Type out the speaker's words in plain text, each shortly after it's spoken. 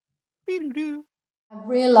I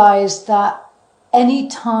realized that any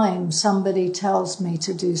time somebody tells me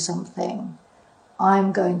to do something,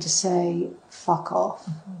 I'm going to say, fuck off.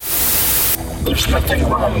 There's nothing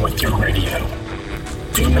wrong with your radio.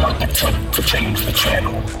 Do not attempt to change the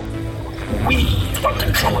channel. We are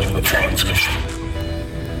controlling the transmission.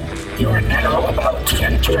 You are now about to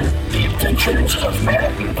enter the adventures of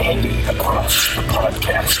Matt and Andy across the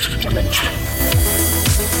podcast dimension.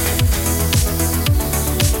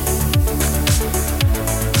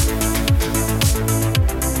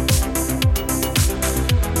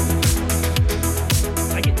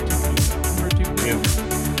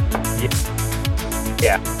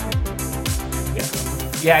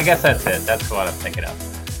 Yeah, I guess that's it. That's what I'm thinking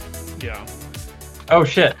of. Yeah. Oh,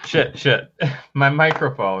 shit. My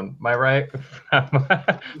microphone. My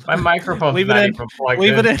microphone's Leave not it in. even plugged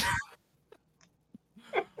Leave in. it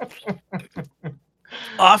in.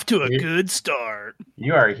 Off to a good start.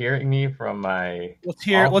 You are hearing me from my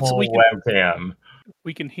webcam. webcam.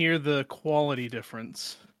 We can hear the quality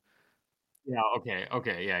difference. Yeah,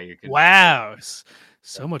 okay, yeah, you can. Wow.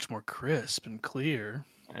 So much more crisp and clear.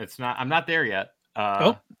 I'm not there yet.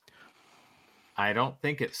 I don't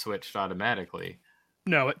think it switched automatically.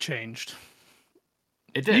 No, it changed.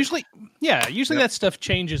 It did. Usually that stuff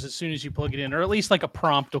changes as soon as you plug it in, or at least like a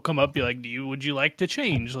prompt will come up, be like, would you like to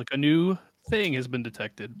change? Like a new thing has been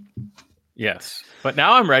detected. Yes. But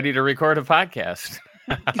now I'm ready to record a podcast.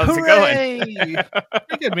 How's Hooray! it going?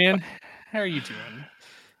 Pretty good, man. How are you doing?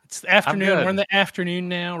 It's the afternoon. We're in the afternoon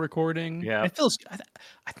now recording. Yeah. It feels,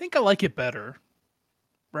 I think I like it better.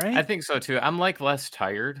 Right? I think so too. I'm like less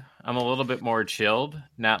tired. I'm a little bit more chilled.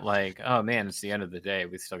 Not like, oh man, it's the end of the day.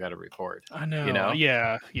 We still got to record. I know. You know?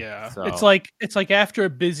 Yeah. So. It's like after a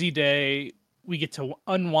busy day, we get to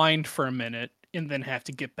unwind for a minute and then have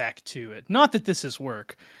to get back to it. Not that this is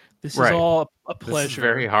work. This is all a pleasure. This is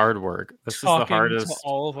very hard work. This is the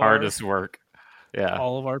hardest work. Yeah.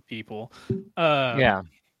 All of our people. Yeah.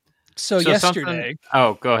 So yesterday.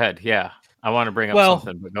 Oh, go ahead. Yeah. I want to bring up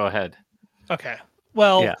something, but go ahead. Okay.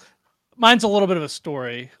 Well, mine's a little bit of a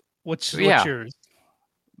story. What's yours?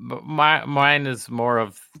 Mine is more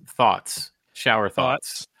of thoughts, shower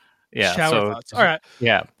thoughts. Yeah, thoughts. All right.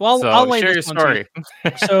 Yeah. Well, I'll lay share this your story.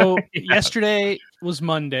 So yesterday was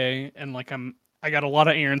Monday, and I got a lot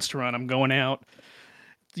of errands to run. I'm going out.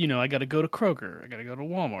 I got to go to Kroger. I got to go to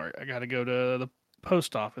Walmart. I got to go to the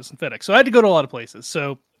post office and FedEx. So I had to go to a lot of places.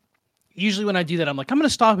 So usually when I do that, I'm like, I'm going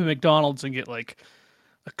to stop at McDonald's and get like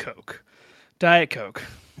a Coke. Diet Coke,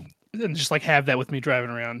 and just like have that with me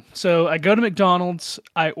driving around. So I go to McDonald's.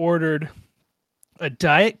 I ordered a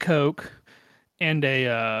Diet Coke and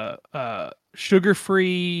a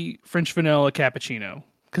sugar-free French vanilla cappuccino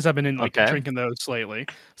because I've been drinking those lately.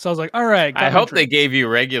 So I was like, all right. I hope they gave you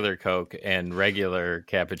regular Coke and regular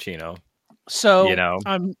cappuccino. So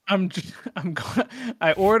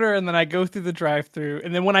I order and then I go through the drive-through,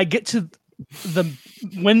 and then when I get to the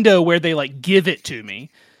window where they like give it to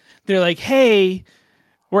me, they're like, hey,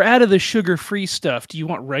 we're out of the sugar-free stuff. Do you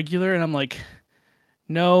want regular? And I'm like,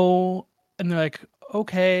 no. And they're like,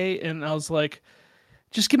 okay. And I was like,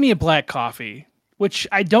 just give me a black coffee, which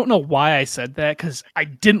I don't know why I said that because I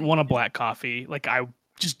didn't want a black coffee. Like, I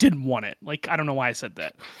just didn't want it. Like, I don't know why I said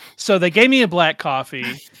that. So they gave me a black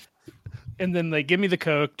coffee, and then they give me the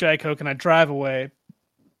Coke, Diet Coke, and I drive away.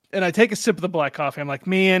 And I take a sip of the black coffee. I'm like,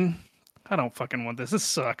 man, I don't fucking want this. This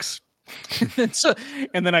sucks.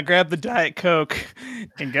 And then I grabbed the Diet Coke,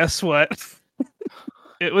 and guess what?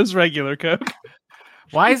 It was regular Coke.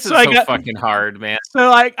 Why is it fucking hard, man?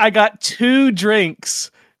 So I got 2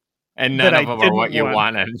 drinks, and none of them are what you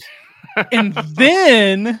wanted. And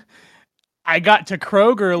then I got to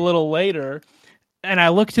Kroger a little later, and I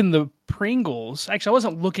looked in the Pringles. Actually, I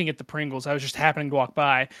wasn't looking at the Pringles. I was just happening to walk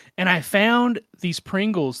by, and I found these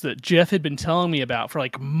Pringles that Jeff had been telling me about for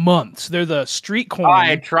like months. They're the street corn. Oh,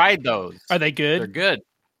 I tried those. Are they good? They're good.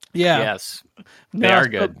 Yeah. Yes. They are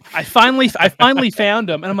good. I finally found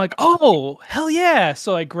them, and I'm like, oh, hell yeah.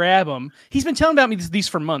 So I grab them. He's been telling about me these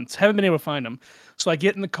for months. Haven't been able to find them. So I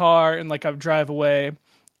get in the car, and like I drive away,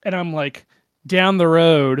 and I'm like down the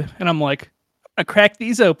road, and I'm like, I crack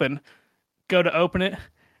these open. Go to open it.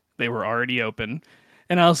 They were already open.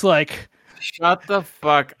 And I was like, shut the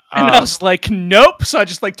fuck up. And I was like, nope. So I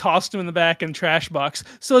just like tossed them in the back in trash box.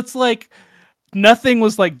 So it's like nothing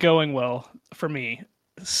was like going well for me,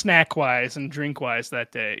 snack wise and drink wise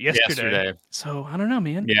that day. Yesterday. So I don't know,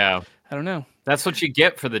 man. Yeah. I don't know. That's what you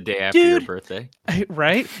get for the day after your birthday.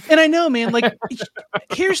 Right? And I know, man, like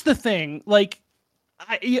here's the thing. Like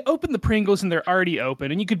you open the Pringles and they're already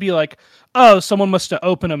open, and you could be like, oh, someone must have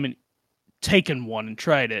opened them and taken one and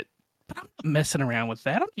tried it. But I'm not messing around with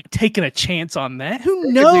that. I'm not taking a chance on that.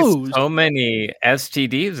 Who There could be knows? so many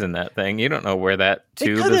STDs in that thing. You don't know where that It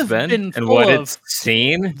tube could has have been been and full what of it's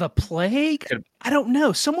seen. the plague. Could- I don't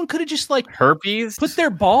know. Someone could have just like Herpes. put their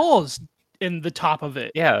balls in the top of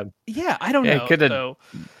it. Yeah, I don't know. could have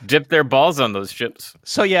dipped their balls on those chips.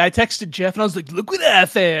 So yeah, I texted Jeff and I was like, "Look what I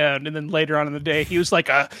found!" And then later on in the day, he was like,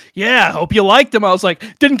 "Yeah, hope you liked them." I was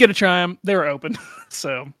like, "Didn't get to try them. They were open."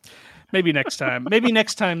 So maybe next time. Maybe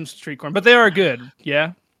next time's street corn. But they are good.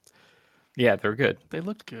 Yeah, Yeah, they're good. they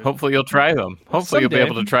looked good. Hopefully you'll try them. Hopefully you'll be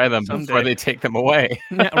able to try them before Someday. they take them away.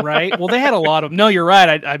 Yeah, right. Well, they had a lot of. No, you're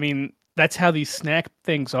right. I mean, that's how these snack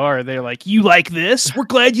things are. They're like, "You like this? We're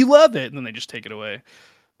glad you love it," and then they just take it away.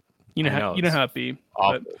 You know I how know, you know it's how it be.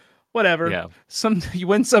 awful. But whatever. Yeah. Some you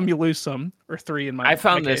win some, you lose some, or three in my. I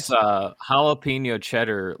found my this case. jalapeno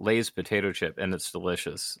cheddar Lay's potato chip, and it's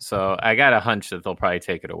delicious. So I got a hunch that they'll probably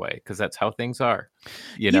take it away because that's how things are.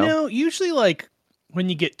 You know? Usually like when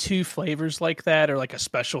you get two flavors like that, or like a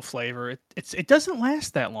special flavor, it doesn't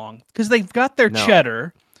last that long because they've got their No.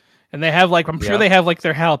 cheddar, and they have like I'm sure Yeah. they have like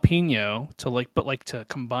their jalapeno to like, but like to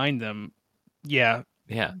combine them. Yeah,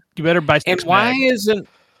 Yeah. you better buy. And Six why Mag. isn't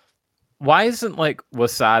like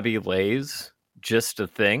wasabi Lay's just a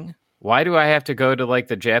thing? Why do I have to go to like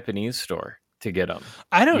the Japanese store to get them?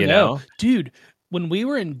 I don't you know, know? dude. When we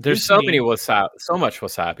were in There's so Disney, much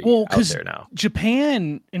wasabi Well, out 'cause there now.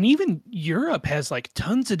 Japan and even Europe has like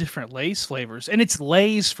tons of different Lay's flavors, and it's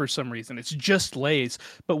Lay's for some reason. It's just Lay's.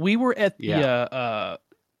 But we were at the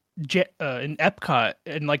in Epcot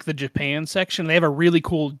in like the Japan section. They have a really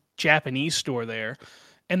cool Japanese store there,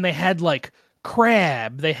 and they had like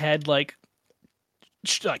crab. They had like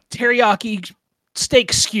teriyaki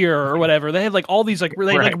steak skewer or whatever. They had like all these like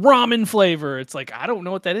really like ramen flavor. It's like I don't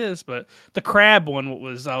know what that is, but the crab one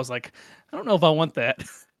I was like, I don't know if I want that.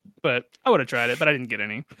 But I would have tried it, but I didn't get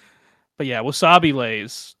any. But yeah, wasabi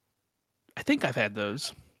Lays. I think I've had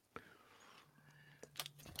those.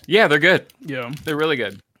 Yeah, they're good. Yeah. They're really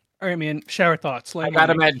good. All right, man. Shower thoughts. I got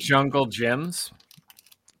them at Jungle Gyms.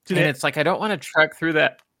 And it's like I don't want to trek through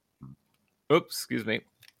that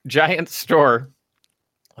giant store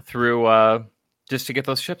through just to get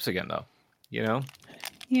those chips again though. You know?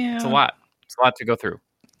 Yeah. It's a lot. It's a lot to go through.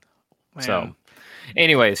 Man. So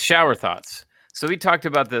anyways, shower thoughts. So we talked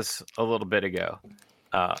about this a little bit ago.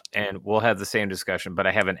 And we'll have the same discussion, but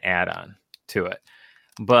I have an add-on to it.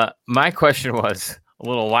 But my question was a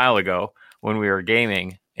little while ago when we were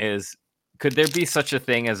gaming is, could there be such a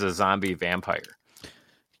thing as a zombie vampire?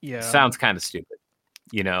 Yeah. Sounds kind of stupid.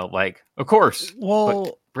 You know, like, of course. Well,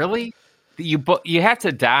 but really? You have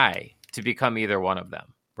to die to become either one of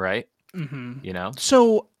them, right? mm-hmm. You know?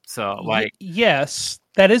 So like... yes,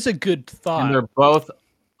 that is a good thought. And they're both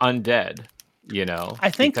undead. You know, I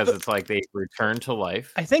think because it's like they return to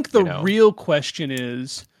life. I think the real question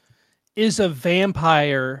is a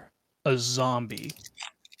vampire a zombie?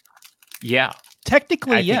 Yeah.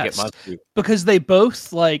 Technically, I yes. think it must be. Because they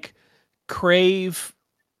both like crave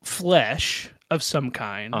flesh of some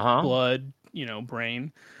kind, blood,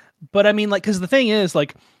 brain. But I mean, like, because the thing is,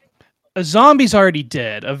 like, a zombie's already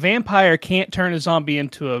dead. A vampire can't turn a zombie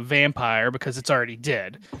into a vampire because it's already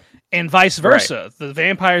dead. And vice versa. Right. The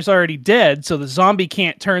vampire's already dead, so the zombie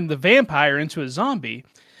can't turn the vampire into a zombie.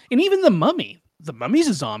 And even the mummy's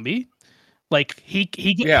a zombie. Like he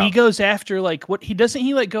goes after like what he doesn't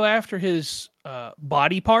he like go after his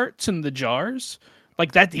body parts in the jars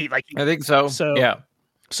like that. I think so. So yeah.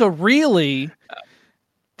 So really,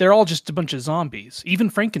 they're all just a bunch of zombies. Even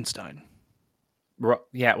Frankenstein.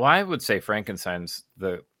 Yeah. Well, I would say Frankenstein's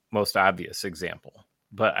the most obvious example.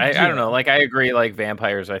 But I don't know. Like, I agree. Like,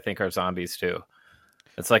 vampires, I think, are zombies, too.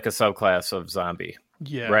 It's like a subclass of zombie.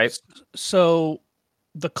 Yeah. Right? So,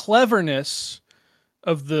 the cleverness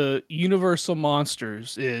of the Universal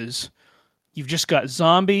monsters is you've just got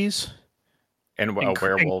zombies. And a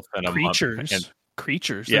werewolf and a creatures.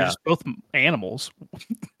 Creatures. Yeah. They're just both animals.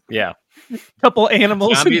 Yeah. Couple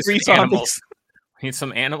animals zombies and 3 zombies. We need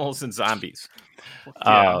some animals and zombies.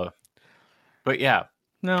 Yeah. But yeah.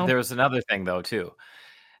 No. There was another thing, though, too.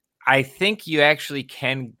 I think you actually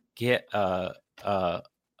can get a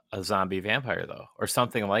zombie vampire though, or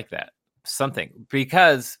something like that.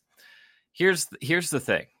 Because here's the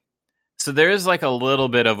thing. So there is like a little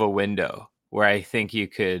bit of a window where I think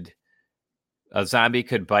a zombie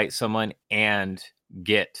could bite someone and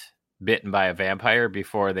get bitten by a vampire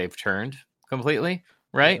before they've turned completely,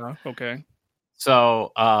 right? Okay.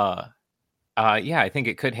 So yeah, I think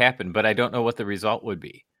it could happen, but I don't know what the result would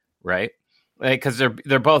be, right? Because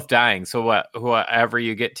they're both dying. So whoever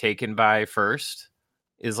you get taken by first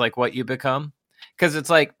is like what you become. Because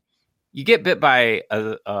it's like you get bit by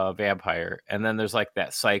a vampire, and then there's like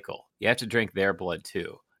that cycle. You have to drink their blood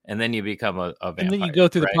too, and then you become a vampire. And then you go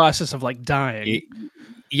through right? the process of like dying.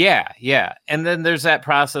 Yeah. And then there's that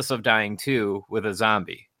process of dying too with a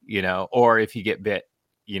zombie, or if you get bit,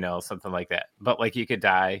 something like that. But like you could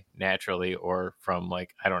die naturally or from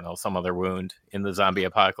like, I don't know, some other wound in the zombie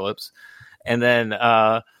apocalypse. And then,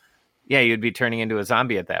 you'd be turning into a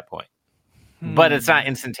zombie at that point. But it's not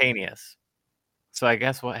instantaneous. So I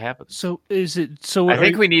guess what happens? So is it? So I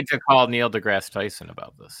think we need to call Neil deGrasse Tyson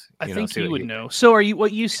about this. I think he would know. So are you?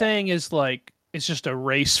 What you saying is like it's just a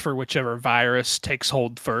race for whichever virus takes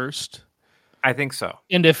hold first? I think so.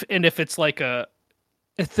 And if it's like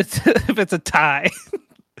if it's a tie,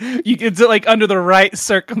 it's like under the right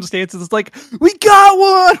circumstances, it's like we got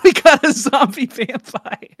one. We got a zombie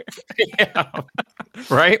vampire. Yeah.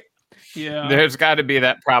 Right. Yeah. There's got to be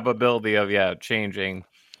that probability of changing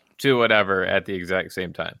to whatever at the exact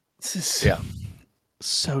same time. This is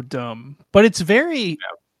so dumb, but it's very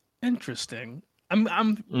interesting.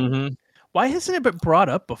 Why hasn't it been brought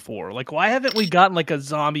up before? Like, why haven't we gotten like a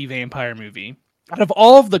zombie vampire movie out of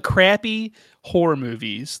all of the crappy horror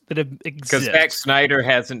movies that have existed? Because Zack Snyder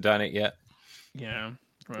hasn't done it yet. Yeah,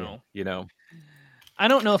 well, I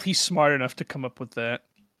don't know if he's smart enough to come up with that.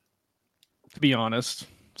 To be honest,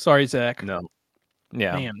 sorry, Zach. No.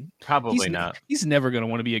 Yeah, man, probably not. He's never going to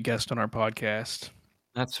want to be a guest on our podcast.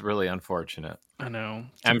 That's really unfortunate. I know.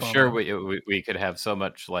 I'm sure we could have so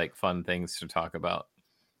much like fun things to talk about.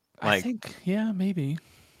 Like, I think, maybe.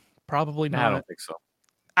 Probably not. I don't think so.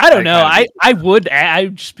 I don't know. I would.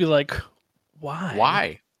 I'd just be like,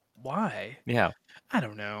 why? Why? Yeah. I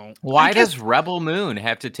don't know. Why does Rebel Moon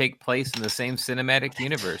have to take place in the same cinematic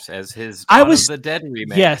universe as his Dawn of the Dead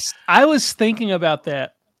remake? Yes, I was thinking about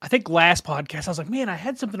that. I think last podcast, I was like, man, I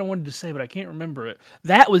had something I wanted to say, but I can't remember it.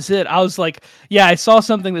 That was it. I was like, I saw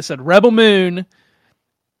something that said Rebel Moon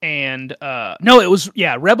and, no, it was,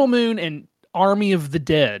 Rebel Moon and Army of the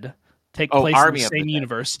Dead take place in the same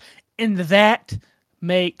universe. And that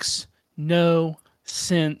makes no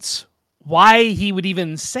sense why he would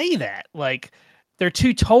even say that. Like, they're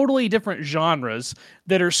two totally different genres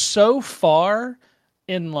that are so far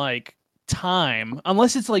in, like, time,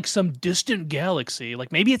 unless it's like some distant galaxy.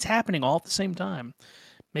 Like maybe it's happening all at the same time.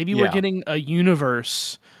 Maybe we're getting a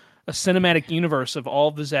universe, a cinematic universe of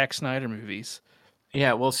all the Zack Snyder movies.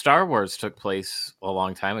 Yeah, well, Star Wars took place a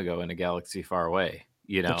long time ago in a galaxy far away.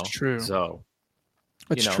 That's true. So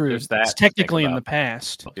it's true. There's that it's technically in the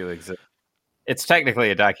past. It's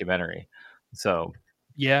technically a documentary. So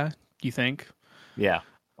yeah, you think? Yeah,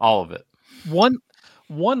 all of it.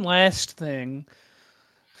 One last thing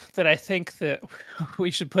that I think that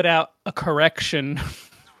we should put out a correction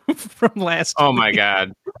from last week. My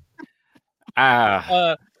God.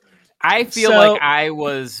 I feel like I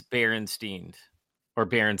was Berensteined or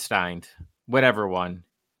Berensteined, whatever one.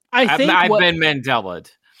 I've been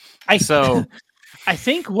Mandela'd. I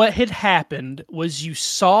think what had happened was you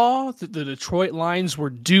saw that the Detroit Lions were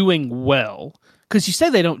doing well, because you say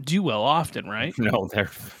they don't do well often, right? No,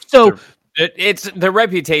 it's the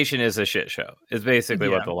reputation is a shit show. Is basically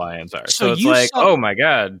what the Lions are. So it's like, oh my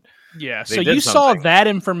God. Yeah. So you saw that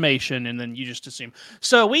information and then you just assume.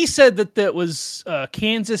 So we said that was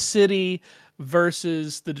Kansas City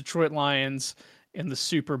versus the Detroit Lions in the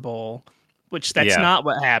Super Bowl, which that's not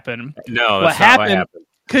what happened. No, that's not what happened.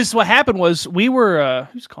 Because what happened was we were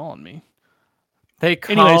who's calling me? They're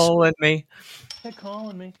calling me.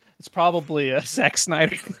 It's probably Zack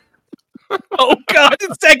Snyder. Oh God,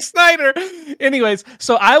 it's Zack Snyder. Anyways,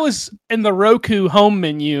 so I was in the Roku home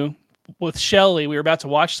menu with Shelly. We were about to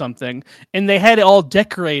watch something, and they had it all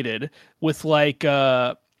decorated with like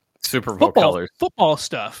Super Bowl colors, football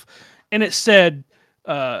stuff, and it said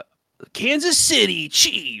Kansas City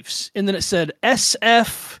Chiefs, and then it said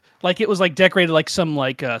SF. Like it was like decorated like some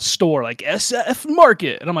like store, like SF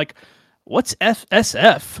Market, and I'm like, what's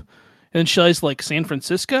SF? And then Shelly's like San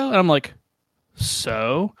Francisco, and I'm like,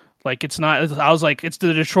 so. Like, it's not, I was like, it's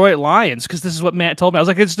the Detroit Lions, because this is what Matt told me. I was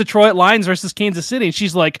like, it's Detroit Lions versus Kansas City. And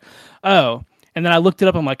she's like, oh. And then I looked it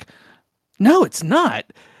up. I'm like, no, it's not.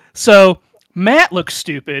 So Matt looked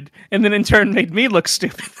stupid, and then in turn made me look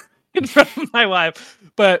stupid in front of my wife.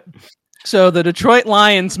 But so the Detroit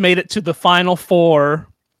Lions made it to the Final Four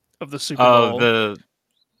of the Super Bowl. Of the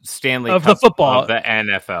Stanley Cup the football. Of the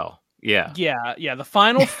NFL. Yeah. Yeah. The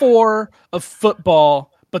Final Four of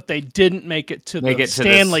football. But they didn't make it to the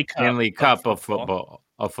Stanley Cup of football.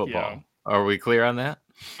 Yeah. Are we clear on that?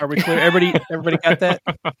 Are we clear? Everybody got that?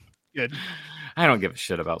 Good. I don't give a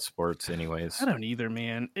shit about sports anyways. I don't either,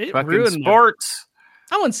 man. It fucking ruined sports.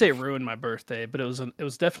 I wouldn't say it ruined my birthday, but it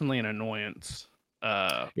was definitely an annoyance.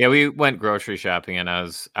 Yeah, we went grocery shopping, and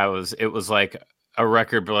it was like a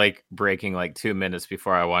record like breaking like 2 minutes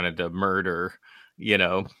before I wanted to murder,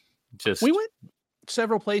 just We went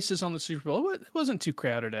several places on the Super Bowl. It wasn't too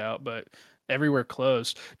crowded out, but everywhere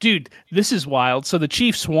closed. Dude, this is wild. So the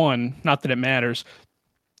Chiefs won. Not that it matters.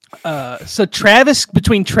 So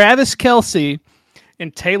between Travis Kelce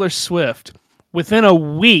and Taylor Swift, within a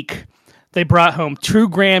week, they brought home 2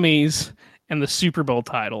 Grammys and the Super Bowl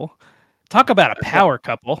title. Talk about a power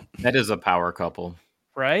couple. That is a power couple.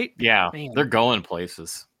 Right? Yeah, Man. they're going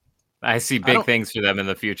places. I see big things for them in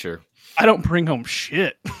the future. I don't bring home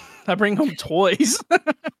shit. I bring home toys.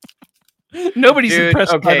 Nobody's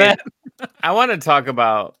impressed by that. I want to talk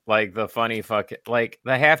about like the funny like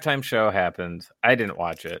the halftime show happened. I didn't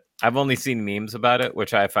watch it. I've only seen memes about it,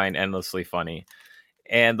 which I find endlessly funny.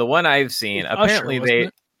 And the one I've seen, apparently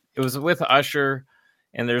it was with Usher,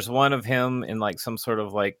 and there's one of him in like some sort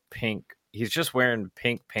of like pink. He's just wearing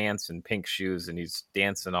pink pants and pink shoes, and he's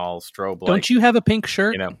dancing all strobe. Don't you have a pink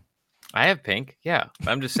shirt? I have pink. Yeah,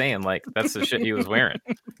 I'm just saying, like that's the shit he was wearing.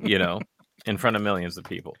 In front of millions of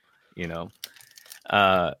people.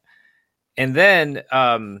 And then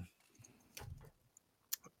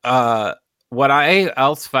what I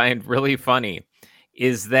else find really funny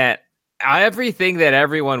is that everything that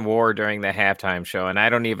everyone wore during the halftime show, and I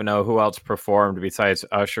don't even know who else performed besides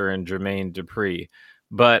Usher and Jermaine Dupri,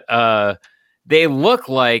 but they look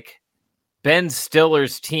like Ben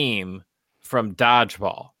Stiller's team from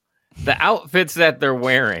Dodgeball. The outfits that they're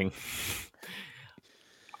wearing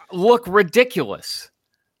look ridiculous.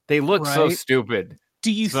 They look so stupid.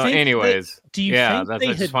 Do you think? Anyways, think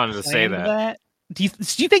I just wanted to say that. Do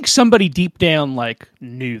you think somebody deep down like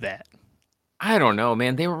knew that? I don't know,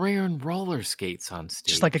 man. They were wearing roller skates on stage.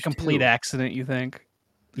 Just like a complete accident, you think?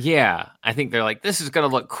 Yeah, I think they're like, this is gonna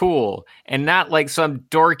look cool, and not like some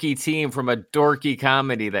dorky team from a dorky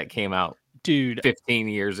comedy that came out, dude, 15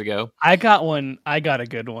 years ago. I got a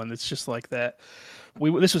good one that's just like that.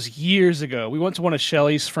 This was years ago. We went to one of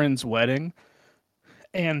Shelly's friends' wedding,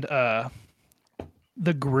 and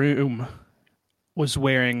the groom was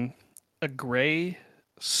wearing a gray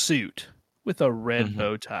suit with a red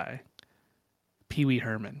bow tie. Pee Wee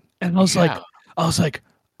Herman. And I was like,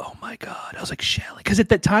 oh my God. I was like, Shelly. Because at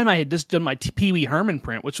that time I had just done my Pee Wee Herman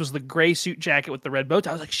print, which was the gray suit jacket with the red bow tie.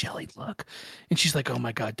 I was like, Shelly, look. And she's like, oh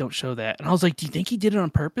my God, don't show that. And I was like, do you think he did it on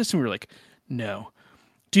purpose? And we were like, no.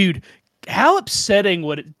 Dude, how upsetting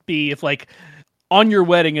would it be if like on your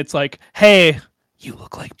wedding, it's like, hey, you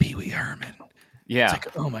look like Pee Wee Herman. Yeah. It's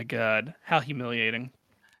like, oh my God, how humiliating.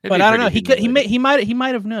 But I don't know. He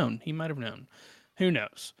might have known. He might have known. Who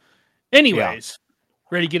knows? Anyways,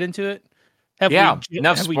 ready to get into it?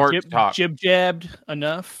 Enough sports talk. Jib-jabbed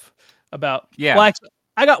enough about... Yeah. Well,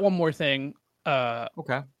 I got one more thing.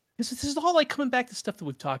 Okay. This is all like coming back to stuff that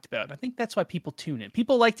we've talked about. And I think that's why people tune in.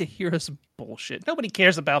 People like to hear us bullshit. Nobody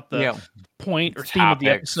cares about the point or theme of the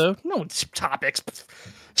episode. No, it's topics.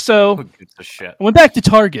 So I went back to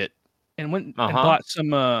Target and went and bought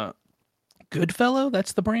some Goodfellow.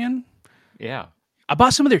 That's the brand. Yeah. I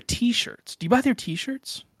bought some of their T-shirts. Do you buy their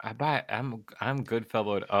T-shirts? I'm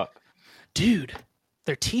Goodfellowed up. Dude,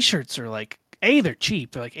 their T-shirts are like, they're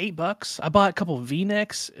cheap. They're like $8. I bought a couple of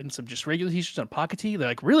V-necks and some just regular T-shirts on a pocket tee. They're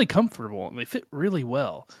like really comfortable and they fit really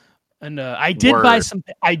well. And I did buy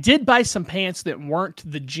some pants that weren't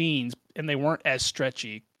the jeans and they weren't as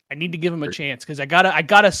stretchy. I need to give them a chance because I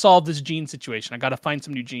gotta solve this jean situation. I gotta find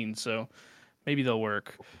some new jeans, so maybe they'll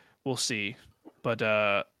work. We'll see. But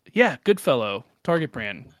Goodfellow, Target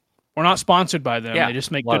brand. We're not sponsored by them. They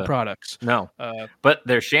just make good products. No, but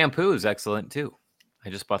their shampoo is excellent too. I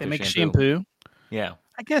just bought. They make shampoo. Yeah,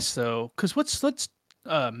 I guess so. Because what's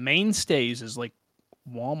Mainstays is like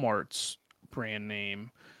Walmart's brand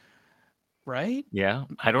name, right? Yeah,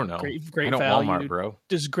 I don't know. Great I don't Value. Walmart, bro.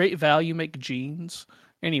 Does Great Value make jeans?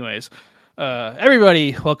 Anyways,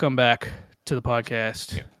 everybody, welcome back to the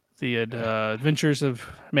podcast. Yeah. The adventures of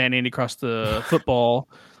Matt and Andy across the football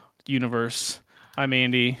universe. I'm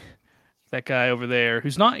Andy, that guy over there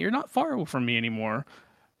you're not far from me anymore.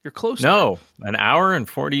 You're close. No, an hour and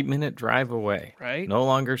 40-minute drive away. Right? No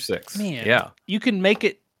longer 6. Man, yeah. You can make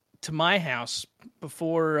it to my house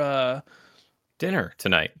before dinner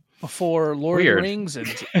tonight. Before Lord of the Rings and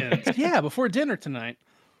before dinner tonight.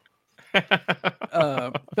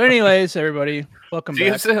 But anyways, everybody, welcome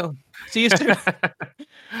back. See you soon.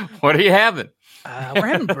 What are you having? We're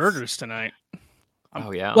having burgers tonight.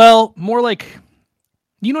 Oh yeah. Well, more like,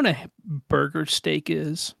 you know what a burger steak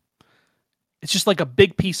is? It's just like a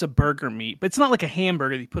big piece of burger meat, but it's not like a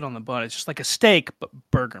hamburger that you put on the bun. It's just like a steak, but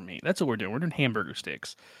burger meat. That's what we're doing. We're doing hamburger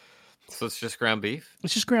steaks. So it's just ground beef?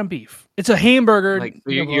 It's just ground beef. It's a hamburger. Like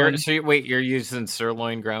you're using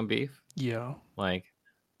sirloin ground beef? Yeah. Like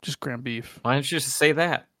just ground beef. Why don't you just say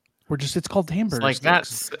that? It's called hamburger like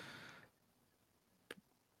steaks. That.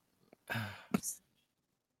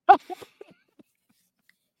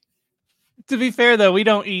 To be fair, though, we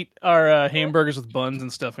don't eat our hamburgers with buns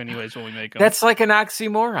and stuff anyways when we make them. That's like an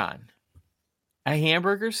oxymoron. A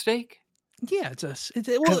hamburger steak? Yeah, it's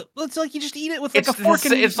like you just eat it with like a fork.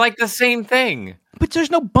 It's like the same thing. But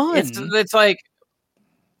there's no bun. It's like,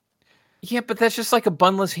 yeah, but that's just like a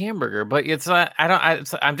bunless hamburger. But it's not.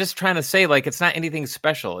 I'm just trying to say, like, it's not anything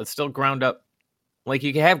special. It's still ground up. Like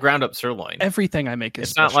you can have ground up sirloin. Everything I make is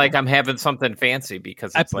It's special. not like I'm having something fancy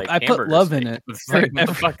because it's I put love in it. It's like, what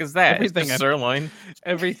the fuck is that? Everything sirloin.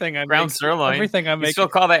 Everything I ground make, sirloin. Everything I make. You still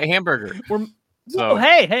call that hamburger? So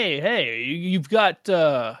hey! You've got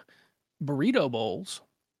burrito bowls,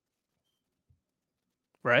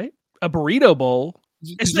 right? A burrito bowl.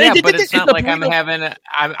 But it's not like I'm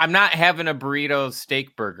not having a burrito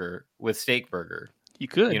steak burger with steak burger. You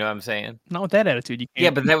could. You know what I'm saying? Not with that attitude. You can't. Yeah,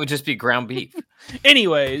 but that would just be ground beef.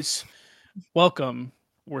 Anyways, welcome.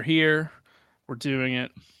 We're here. We're doing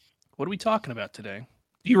it. What are we talking about today?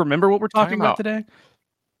 Do you remember what we're talking about today?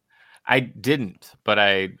 I didn't, but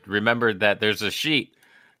I remembered that there's a sheet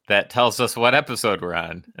that tells us what episode we're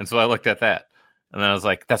on. And so I looked at that. And then I was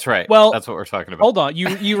like, that's right. Well, that's what we're talking about. Hold on.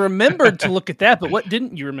 You remembered to look at that, but what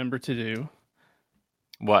didn't you remember to do?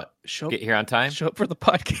 What? Get here on time? Show up for the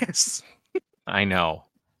podcast. I know.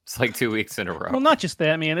 It's like 2 weeks in a row. Well, not just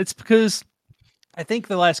that, man. It's because I think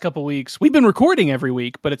the last couple of weeks, we've been recording every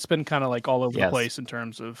week, but it's been kind of like all over the place in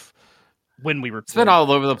terms of when we record. It's been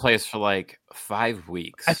all over the place for like 5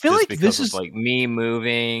 weeks. I feel like this is like me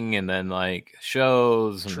moving and then like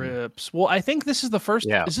shows and trips. Well, I think this is the first.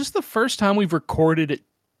 Yeah. Is this the first time we've recorded at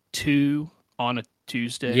 2 on a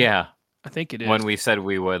Tuesday? Yeah. I think it is. When we said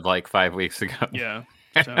we would like 5 weeks ago. Yeah.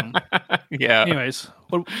 So, yeah. Anyways,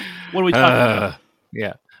 what are we talking about?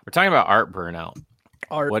 Yeah. We're talking about art burnout.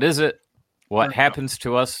 What is it? What happens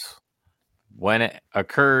to us when it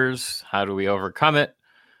occurs? How do we overcome it?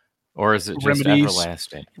 Or is it just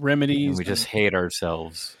everlasting? Remedies. And we just hate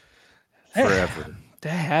ourselves forever. That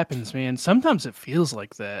happens, man. Sometimes it feels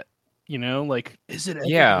like that. You know, like, is it?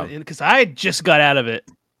 Yeah. Because I just got out of it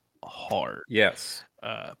hard. Yes.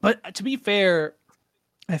 But to be fair,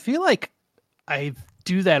 I feel like I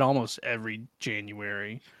do that almost every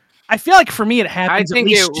January. I feel like for me it happens at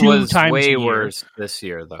least 2 times a year. It was way worse this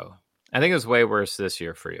year, though. I think it was way worse this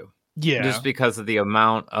year for you. Yeah. Just because of the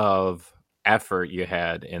amount of effort you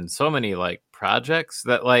had in so many like projects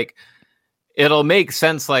that like it'll make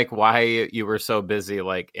sense like why you were so busy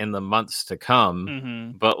like in the months to come.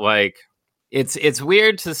 Mm-hmm. But like it's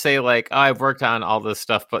weird to say like, oh, I've worked on all this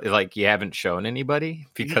stuff, but like you haven't shown anybody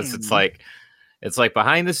because it's like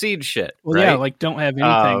behind the scenes shit. Well, right? Yeah, like don't have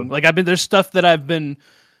anything. Like there's stuff that I've been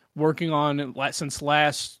working on since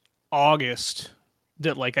last August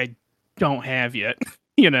that like I don't have yet,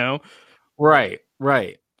 you know? Right.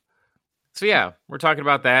 So yeah, we're talking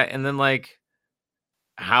about that and then like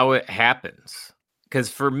how it happens. Because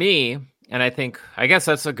for me, and I guess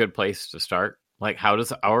that's a good place to start. Like, how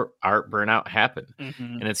does our art burnout happen?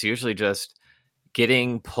 Mm-hmm. And it's usually just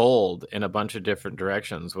getting pulled in a bunch of different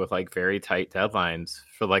directions with like very tight deadlines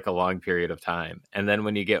for like a long period of time. And then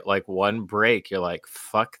when you get like one break, you're like,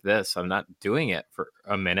 fuck this, I'm not doing it for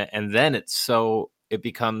a minute. And then it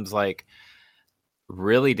becomes like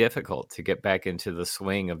really difficult to get back into the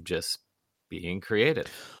swing of just being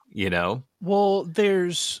creative, you know? Well,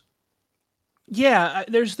 there's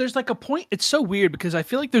like a point. It's so weird because I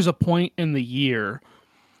feel like there's a point in the year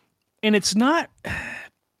and it's not,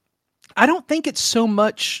 I don't think it's so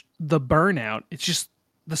much the burnout. It's just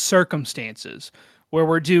the circumstances where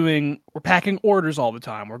we're packing orders all the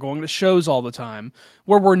time. We're going to shows all the time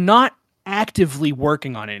where we're not actively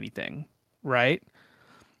working on anything. Right.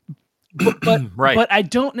 But right. But I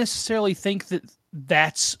don't necessarily think that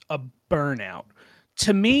that's a burnout.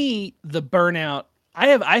 To me, the burnout,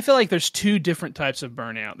 I feel like there's 2 different types of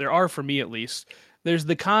burnout. There are for me at least. There's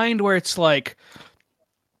the kind where it's like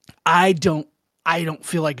I don't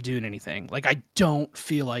feel like doing anything. Like I don't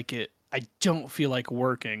feel like it. I don't feel like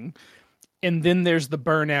working. And then there's the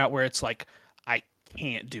burnout where it's like I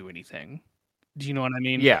can't do anything. Do you know what I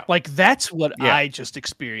mean? Yeah. Like that's what I just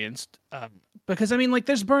experienced. Because I mean, like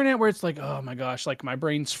there's burnout where it's like, oh my gosh, like my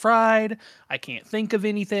brain's fried. I can't think of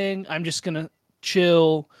anything. I'm just going to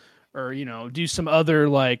chill or, you know, do some other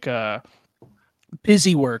like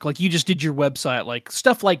busy work. Like you just did your website, like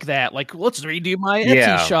stuff like that. Like let's redo my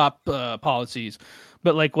Etsy shop policies.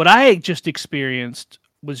 But like what I just experienced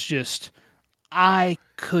was just, I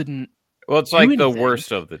couldn't Well, it's do like the anything.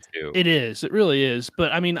 worst of the two. It is. It really is.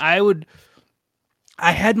 But I mean, I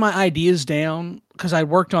had my ideas down because I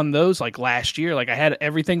worked on those like last year. Like I had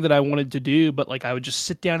everything that I wanted to do, but like I would just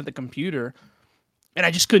sit down at the computer and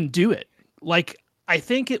I just couldn't do it. Like I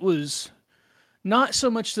think it was not so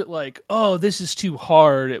much that like, oh, this is too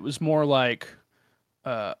hard. It was more like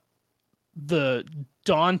the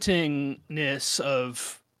dauntingness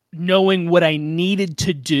of knowing what I needed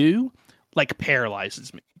to do like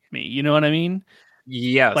paralyzes me. You know what I mean?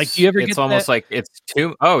 Yes. Like, do you ever it's get almost that? like it's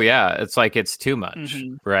too oh yeah, it's like it's too much,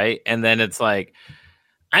 Mhm. right? And then it's like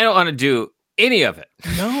I don't want to do any of it.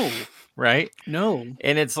 No, Right? no,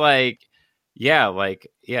 And it's yeah,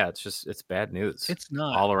 it's bad news. it's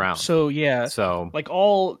not. All around. So yeah, So like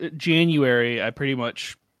all January, I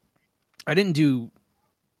didn't do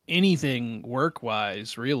anything work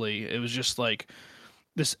wise. Really, it was just like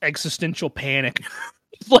this existential panic,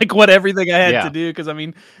 like what everything I had to do. Because I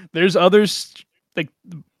mean, there's others like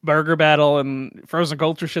Burger Battle and Frozen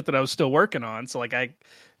Culture shit that I was still working on. So like I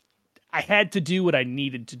had to do what I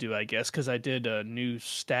needed to do, I guess, because I did a new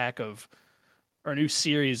new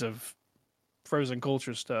series of Frozen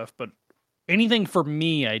Culture stuff. But anything for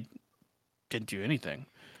me, I didn't do anything.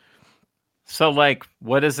 So like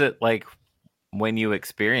what is it like when you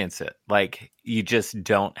experience it? Like you just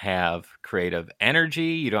don't have creative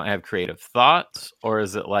energy, you don't have creative thoughts, or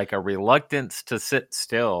is it like a reluctance to sit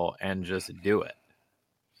still and just do it?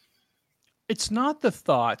 It's not the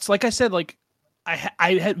thoughts. Like I said, like I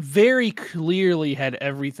had very clearly had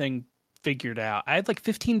everything figured out. I had like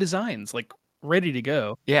 15 designs like ready to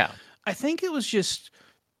go. Yeah. I think it was just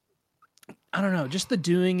I don't know, just the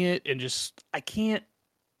doing it and just I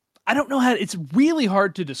don't know how it's really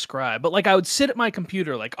hard to describe, but like I would sit at my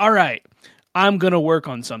computer like, all right, I'm going to work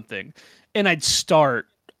on something. And I'd start.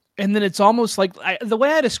 And then it's almost like the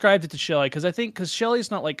way I described it to Shelly, because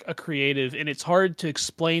Shelly's not like a creative and it's hard to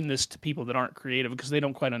explain this to people that aren't creative because they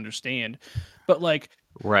don't quite understand. But like,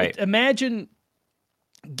 Right. Imagine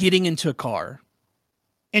getting into a car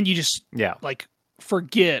and you just like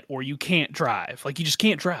forget or you can't drive. Like you just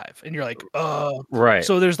can't drive. And you're like, Right.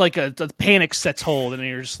 So there's like the panic sets hold and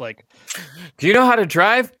you're just like, do you know how to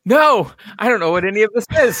drive? No, I don't know what any of this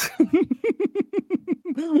is.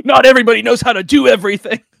 Not everybody knows how to do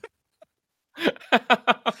everything.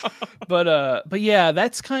 But yeah,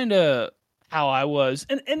 that's kind of how I was.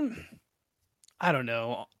 And I don't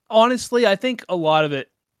know. Honestly, I think a lot of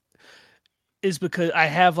it is because I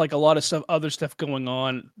have like a lot of other stuff going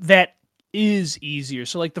on that is easier.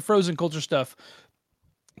 So like the Frozen Culture stuff,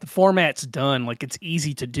 the format's done, like it's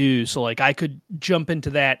easy to do. So like I could jump into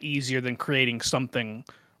that easier than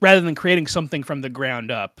rather than creating something from the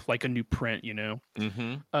ground up, like a new print, you know?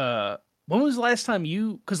 Mm-hmm. When was the last time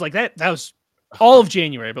because like that was all of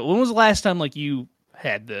January, but when was the last time like you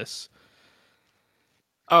had this?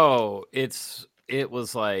 Oh, it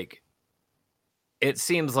was like, it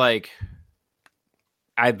seems like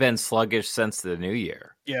I've been sluggish since the new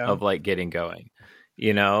year of like getting going,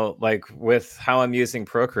 you know, like with how I'm using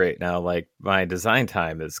Procreate now, like my design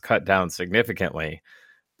time is cut down significantly,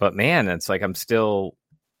 but man, it's like, I'm still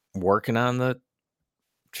working on the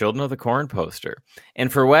Children of the Corn poster. And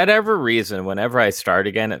for whatever reason, whenever I start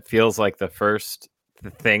again, it feels like the first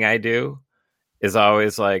thing I do is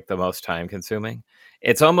always like the most time consuming.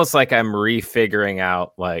 It's almost like I'm refiguring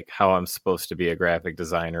out like how I'm supposed to be a graphic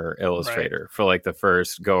designer or illustrator for like the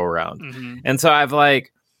first go around. Mm-hmm. And so I've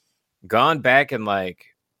like gone back and like,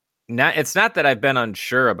 it's not that I've been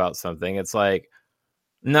unsure about something. It's like,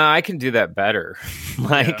 no, I can do that better.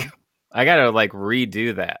 I got to like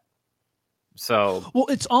redo that. So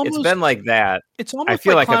it's been like that. It's almost I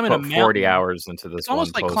feel like climbing I put 40 hours into this. It's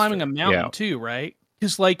almost like poster. climbing a mountain too, right?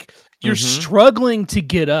 Because like you're Mm-hmm. struggling to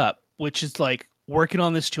get up, which is like working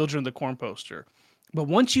on this Children of the Corn poster. But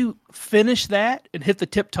once you finish that and hit the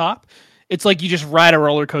tip top, it's like you just ride a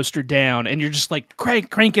roller coaster down and you're just like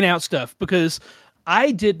cranking out stuff. Because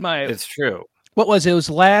I did It's true. What was it? It was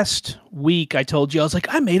last week I told you, I was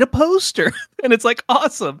like, I made a poster. And it's like,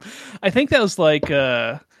 awesome. I think that was like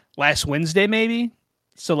last Wednesday, maybe.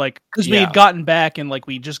 So like, because we had gotten back and like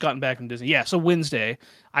we just gotten back from Disney. Yeah, so Wednesday,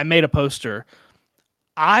 I made a poster.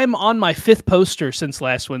 I'm on my 5th poster since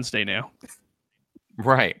last Wednesday now.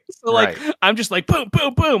 Right. So like, I'm just like, boom,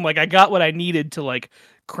 boom, boom. Like I got what I needed to like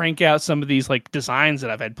crank out some of these like designs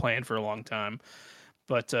that I've had planned for a long time.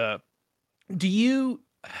 But so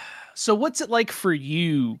what's it like for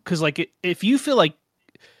you? Because like, if you feel like,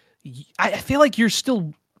 I feel like you're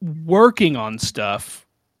still working on stuff,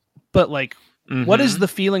 but like, what is the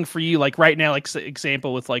feeling for you? Like right now, like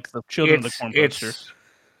example with like the Children of the Corn poster.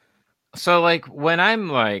 So like when I'm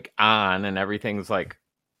like on and everything's like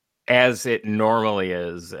as it normally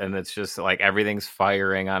is, and it's just like everything's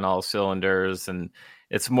firing on all cylinders, and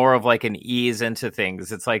it's more of like an ease into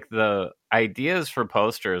things. It's like the ideas for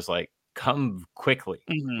posters like come quickly,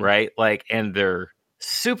 right? Like, and they're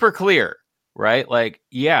super clear, right? Like,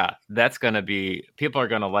 yeah, that's going to be, people are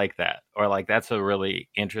going to like that, or like that's a really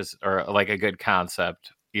interest, or like a good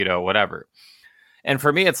concept, whatever. And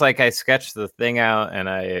for me, it's like I sketch the thing out and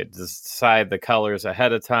I decide the colors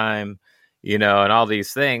ahead of time, and all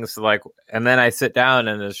these things. Like, and then I sit down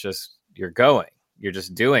and it's just, you're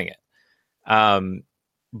just doing it.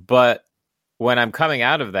 But when I'm coming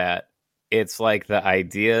out of that, it's like the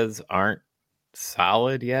ideas aren't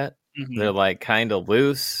solid yet. They're like kind of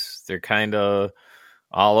loose. They're kind of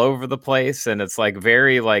all over the place. And it's like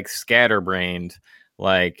very like scatterbrained.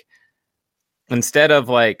 Like, instead of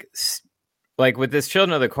like with this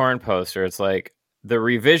Children of the Corn poster, it's like the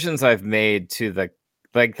revisions I've made to the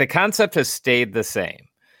concept has stayed the same,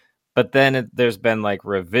 but then there's been like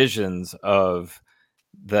revisions of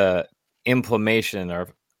the implementation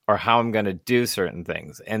or how I'm going to do certain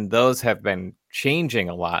things. And those have been changing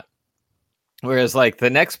a lot. Whereas like the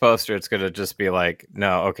next poster, it's going to just be like,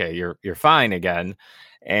 no, okay, you're fine again.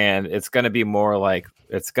 And it's going to be more like,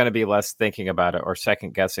 it's going to be less thinking about it or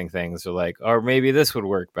second guessing things, or like, or maybe this would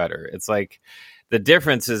work better. It's like the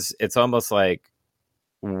difference is it's almost like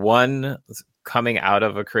one coming out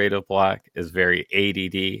of a creative block is very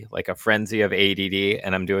ADD, like a frenzy of ADD.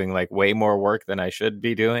 And I'm doing like way more work than I should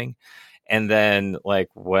be doing. And then like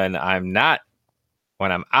when I'm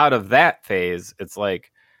out of that phase, it's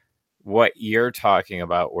like what you're talking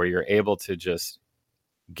about, where you're able to just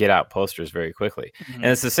get out posters very quickly. And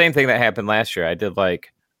it's the same thing that happened last year. I did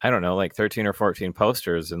like, I don't know, like 13 or 14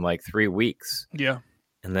 posters in like 3 weeks. Yeah.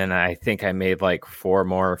 And then I think I made like 4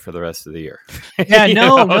 more for the rest of the year. Yeah,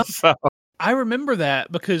 no. So. I remember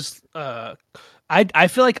that because I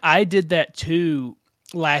feel like I did that too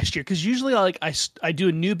last year. Because usually I do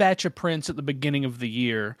a new batch of prints at the beginning of the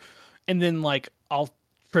year, and then like I'll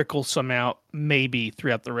trickle some out maybe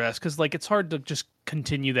throughout the rest, because like it's hard to just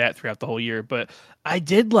continue that throughout the whole year. But I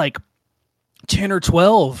did like 10 or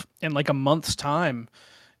 12 in like a month's time,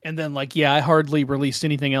 and then like I hardly released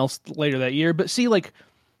anything else later that year. But see, like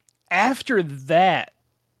after that,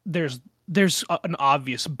 there's an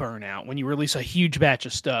obvious burnout when you release a huge batch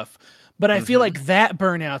of stuff. But I feel like that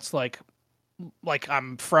burnout's like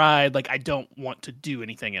I'm fried, like I don't want to do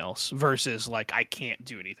anything else, versus like I can't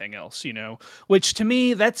do anything else, which to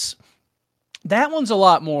me, that one's a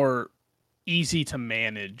lot more easy to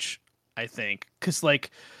manage, I think. Cause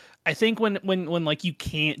like, I think when like you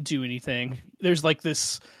can't do anything, there's like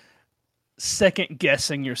this second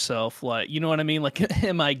guessing yourself, like, you know what I mean? Like,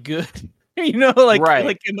 am I good? Like, right.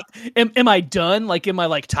 Like, am I done? Like, am I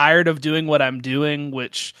like tired of doing what I'm doing?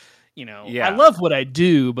 Which, I love what I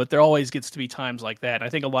do, but there always gets to be times like that. I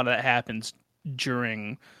think a lot of that happens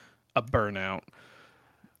during a burnout.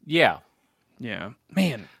 Yeah. Yeah,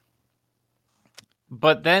 man.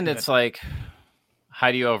 But then it's like,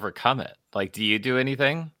 how do you overcome it? Like, do you do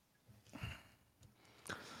anything?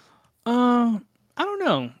 I don't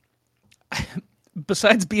know.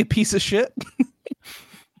 Besides be a piece of shit.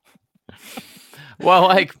 Well,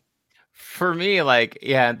 like for me, like,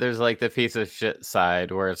 yeah, there's like the piece of shit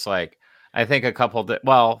side where it's like, I think a couple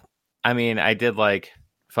I did like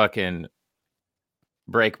fucking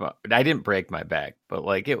I didn't break my back, but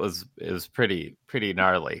like it was pretty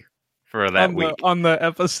gnarly for that week. On the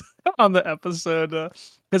episode,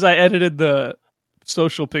 because I edited the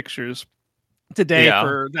social pictures today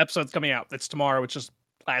for the episode's coming out. It's tomorrow, which is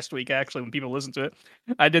last week, actually, when people listen to it.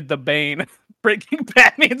 I did the Bane breaking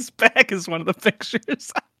Batman's back as one of the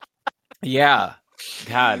pictures. Yeah.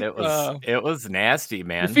 God, it was nasty,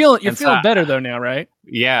 man. You're feeling better though now, right?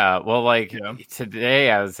 Yeah. Well, like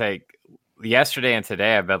today I was like, yesterday and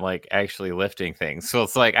today I've been like actually lifting things. So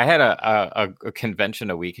it's like I had a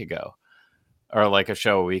convention a week ago, or like a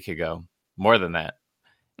show a week ago, more than that.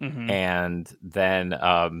 And then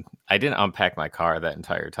I didn't unpack my car that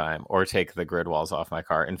entire time or take the grid walls off my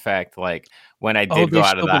car. In fact, like when I did go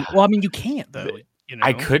out of the well, I mean, you can't though.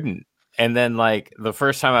 I couldn't. And then like the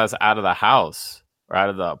first time I was out of the house or out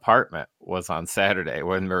of the apartment was on Saturday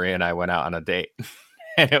when Maria and I went out on a date.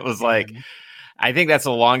 And it was like, I think that's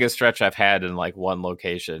the longest stretch I've had in like one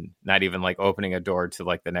location, not even like opening a door to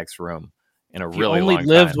like the next room in a really long time. You only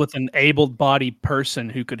lived with an able-bodied person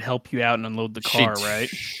who could help you out and unload the car, right?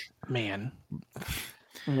 Man,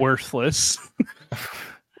 worthless.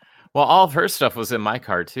 Well, all of her stuff was in my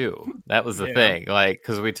car too. That was the thing, like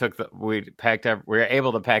because we were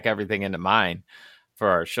able to pack everything into mine for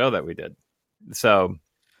our show that we did. So,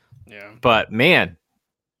 yeah. But man,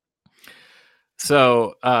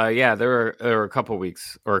 So, yeah, there were a couple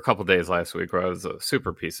weeks or a couple days last week where I was a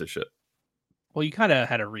super piece of shit. Well, you kind of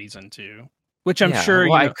had a reason to, which I'm Yeah, sure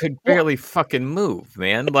well, you I know. could barely fucking move,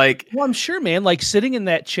 man. Like, Well, I'm sure, man. Like sitting in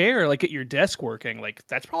that chair, like at your desk working, like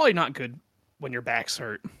that's probably not good when your back's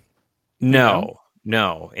hurt. no,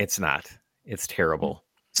 it's not. It's terrible.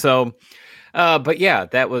 So, but yeah,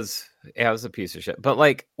 I was a piece of shit. But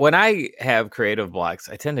like when I have creative blocks,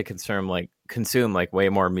 I tend to consume like way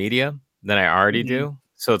more media than I already do.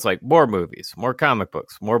 So it's like more movies, more comic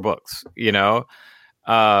books, more books, you know?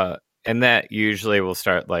 And that usually will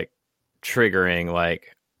start like triggering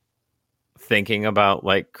like thinking about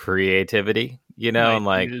like creativity, you know, and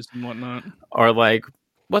like and whatnot. or like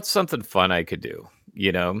what's something fun I could do,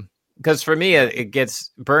 you know? Because for me, it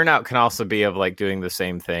gets burnout can also be of like doing the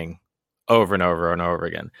same thing over and over and over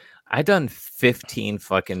again. I've done 15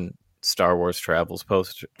 fucking Star Wars travel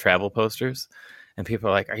posters, and people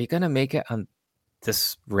are like, "Are you gonna make it on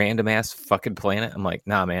this random ass fucking planet?" I'm like,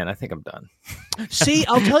 "Nah, man, I think I'm done." See,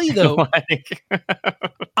 I'll tell you though, Like,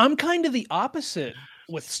 I'm kind of the opposite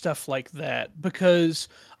with stuff like that because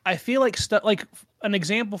I feel like stuff like an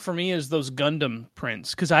example for me is those Gundam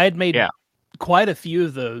prints because I had made quite a few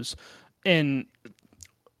of those, and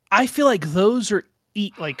I feel like those are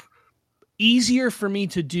like easier for me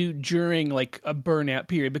to do during like a burnout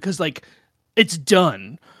period because like it's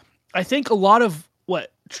done. I think a lot of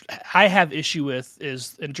what I have issue with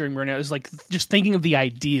is and during burnout is like just thinking of the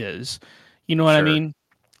ideas. You know what I mean?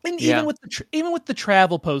 And even with the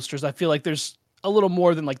travel posters, I feel like there's a little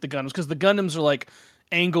more than like the Gundams because the Gundams are like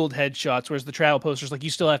angled headshots, whereas the travel posters, like you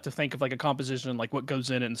still have to think of like a composition and like what goes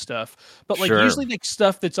in it and stuff. But like usually like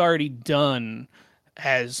stuff that's already done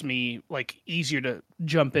has me like easier to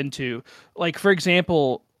jump into. Like for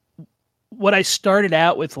example, what I started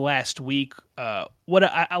out with last week,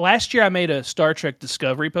 last year I made a Star Trek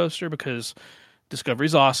Discovery poster because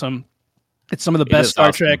Discovery's awesome. It's some of the best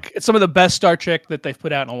Star Trek. It's some of the best Star Trek that they've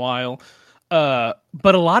put out in a while.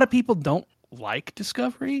 But a lot of people don't like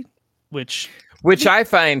Discovery, which I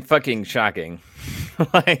find fucking shocking.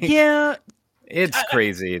 Like, yeah, it's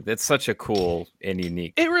crazy. It's such a cool and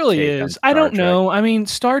unique. It really is. I don't know. I mean,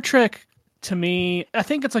 Star Trek to me, I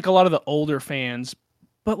think it's like a lot of the older fans.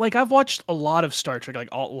 But like I've watched a lot of Star Trek, like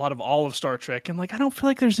a lot of all of Star Trek, and like I don't feel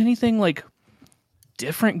like there's anything like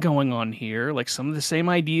different going on here. Like some of the same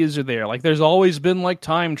ideas are there. Like there's always been like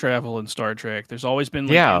time travel in Star Trek. There's always been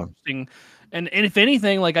like interesting, and if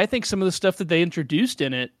anything, like I think some of the stuff that they introduced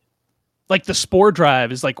in it, like the spore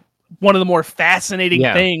drive, is like one of the more fascinating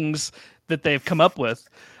things that they've come up with.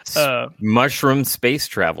 Mushroom space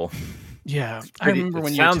travel. Yeah, I remember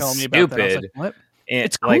when you were telling me about that. I was like, what?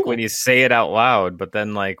 It's cool. Like when you say it out loud, but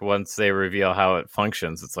then like once they reveal how it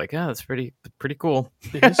functions, it's like, yeah, that's pretty cool.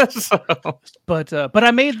 It is. But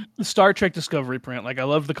I made the Star Trek Discovery print. Like I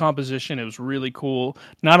love the composition. It was really cool.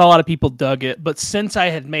 Not a lot of people dug it, but since I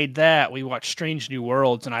had made that, we watched Strange New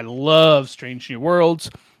Worlds, and I love Strange New Worlds,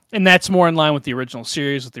 and that's more in line with the original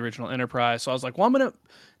series, with the original Enterprise. So I was like, well, I'm gonna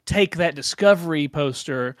take that Discovery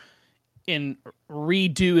poster and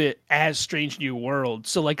redo it as Strange New World.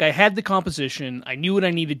 So like I had the composition, I knew what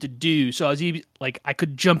I needed to do, so I was like I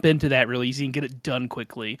could jump into that really easy and get it done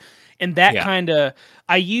quickly. And that kind of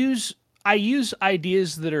I use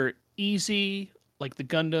ideas that are easy, like the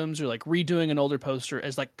Gundams or like redoing an older poster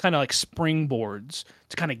as like kind of like springboards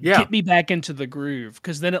to kind of get me back into the groove,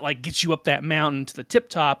 because then it like gets you up that mountain to the tip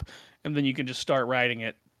top, and then you can just start riding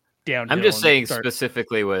it downhill. I'm just saying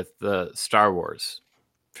specifically with the Star Wars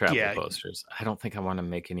travel posters. I don't think I want to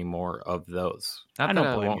make any more of those. Not that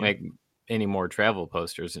I won't make any more travel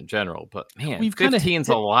posters in general, but man, 15's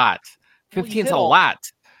a lot. 15's a lot.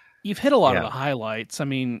 You've hit a lot of the highlights. I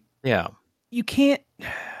mean, you can't.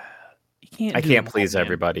 I can't please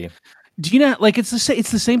everybody. Do you know? Like it's the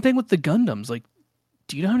same thing with the Gundams. Like,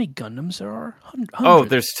 do you know how many Gundams there are? Hundreds. Oh,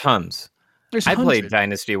 there's tons. I played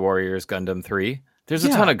Dynasty Warriors Gundam 3. There's a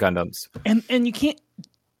ton of Gundams, and you can't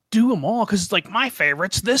do them all because it's like my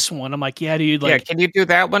favorite's this one. I'm like, yeah, dude. Like, can you do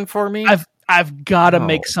that one for me? I've got to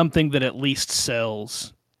make something that at least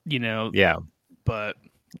sells. You know. Yeah. But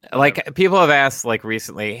like people have asked like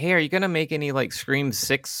recently, hey, are you gonna make any like Scream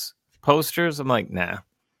 6 posters? I'm like, nah.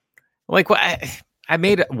 Like what? I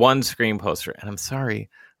made one Scream poster, and I'm sorry,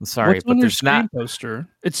 but there's not poster.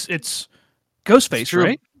 It's Ghostface,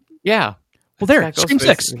 right? Yeah. Well, there, Scream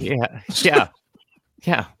 6.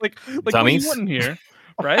 Yeah. Like dummies. What are you wanting here?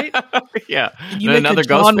 Right? Yeah. You make another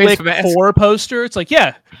John Wick 4 poster. It's like,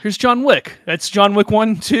 yeah, here's John Wick. That's John Wick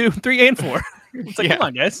 1, 2, 3, and 4. It's like, come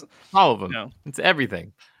on, guys. All of them. No. It's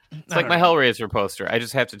everything. It's like my Hellraiser poster. I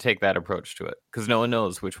just have to take that approach to it because no one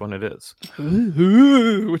knows which one it is.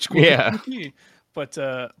 Which one? Yeah. But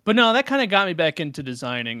no, that kind of got me back into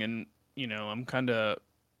designing, and I'm kind of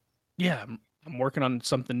I'm working on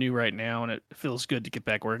something new right now, and it feels good to get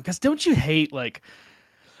back working. Because don't you hate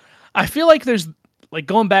I feel like there's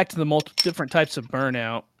going back to the multiple different types of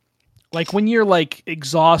burnout. Like when you're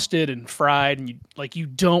exhausted and fried, and you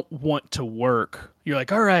don't want to work. You're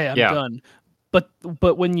like, all right, I'm done. But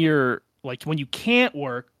when you're when you can't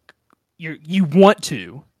work, you want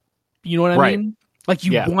to. You know what I mean?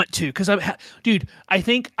 You want to, because dude, I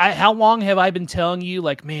think how long have I been telling you,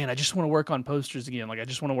 man, I just want to work on posters again. I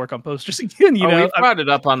just want to work on posters again. We've brought it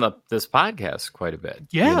up on this podcast quite a bit.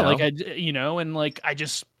 Yeah, I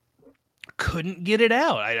just couldn't get it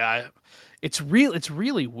out. It's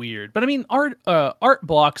really weird. But I mean, art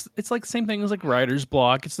blocks. It's the same thing as writer's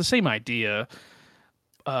block. It's the same idea.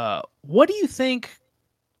 What do you think?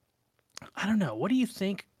 I don't know. What do you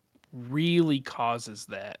think really causes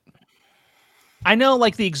that? I know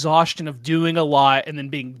the exhaustion of doing a lot and then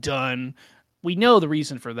being done. We know the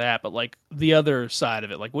reason for that, but the other side of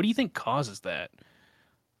it, what do you think causes that?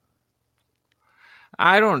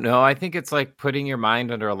 I don't know. I think it's putting your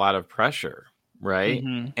mind under a lot of pressure, right?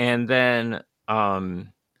 Mm-hmm. And then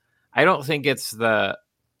I don't think it's I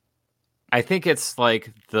think it's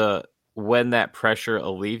when that pressure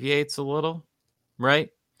alleviates a little, right?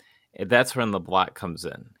 That's when the block comes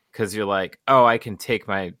in. Because you're like, oh, I can take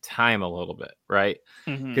my time a little bit, right?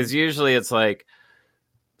 Because usually it's the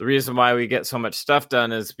reason why we get so much stuff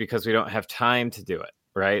done is because we don't have time to do it,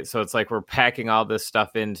 right? So it's we're packing all this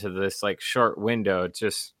stuff into this short window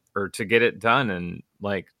to get it done and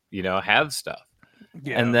have stuff.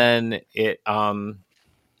 Yeah. And then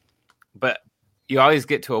but you always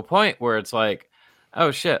get to a point where it's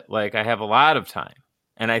oh shit, I have a lot of time.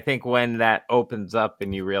 And I think when that opens up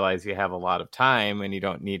and you realize you have a lot of time and you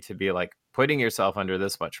don't need to be putting yourself under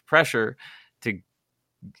this much pressure to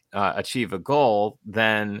achieve a goal,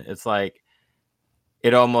 then it's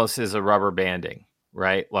it almost is a rubber banding,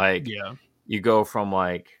 right? You go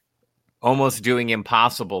from almost doing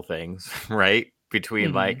impossible things, right?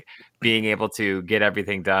 Between being able to get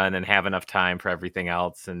everything done and have enough time for everything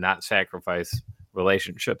else and not sacrifice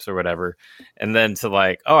relationships or whatever, and then to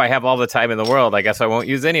oh, I have all the time in the world, I guess I won't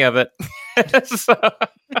use any of it. So...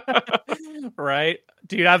 right,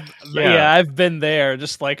 dude, I've been there,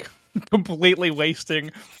 just completely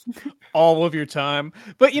wasting all of your time.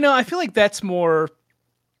 But I feel that's more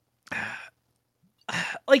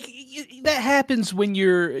that happens when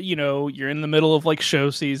you're in the middle of show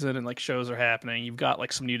season and shows are happening, you've got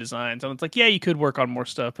some new designs, and it's you could work on more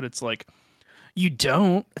stuff, but it's you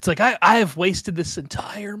don't. It's I have wasted this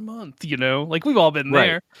entire month, we've all been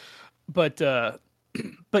there. But yeah.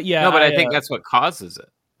 No, but I think that's what causes it.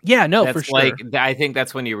 Yeah, no, that's for sure. I think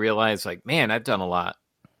that's when you realize man, I've done a lot.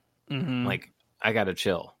 Mm-hmm. I got to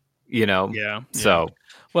chill, Yeah. So,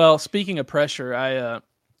 well, speaking of pressure, I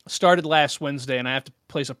started last Wednesday and I have to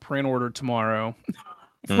place a print order tomorrow.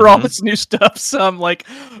 For all this new stuff, so I'm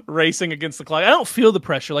racing against the clock. I don't feel the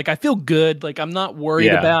pressure. I feel good. I'm not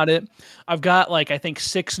worried about it. I've got I think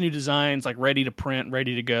 6 new designs ready to print,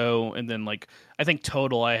 ready to go, and then I think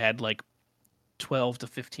total I had 12 to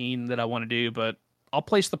 15 that I want to do. But I'll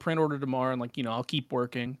place the print order tomorrow, and I'll keep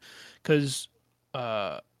working because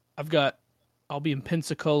I'll be in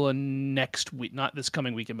Pensacola next week, not this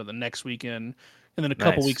coming weekend, but the next weekend. And then a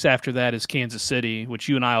couple weeks after that is Kansas City, which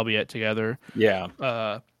you and I will be at together. Yeah.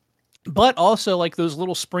 But also those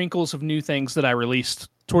little sprinkles of new things that I released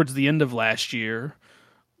towards the end of last year.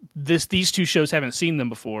 These 2 shows haven't seen them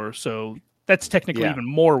before, so that's technically even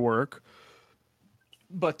more work.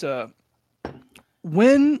 But so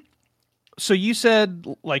you said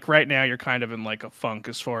right now you're kind of in a funk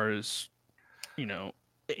as far as well,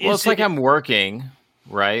 it's I'm working,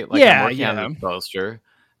 right? I'm working on the poster.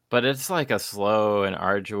 But it's a slow and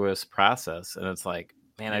arduous process. And it's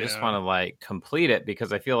man, I just want to complete it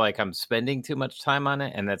because I feel I'm spending too much time on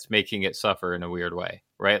it and that's making it suffer in a weird way,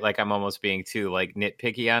 right? I'm almost being too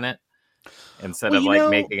nitpicky on it instead of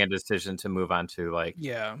making a decision to move on to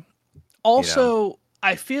Yeah. Also,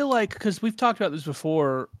 I feel because we've talked about this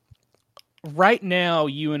before, right now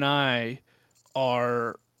you and I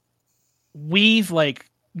we've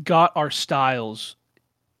got our styles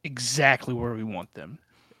exactly where we want them.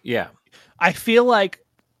 Yeah. I feel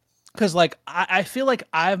because I feel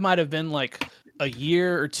I might have been a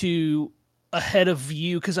year or 2 ahead of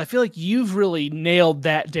you because I feel you've really nailed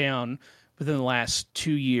that down within the last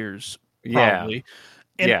 2 years, probably.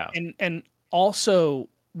 Yeah. And also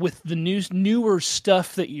with the newer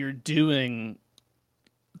stuff that you're doing,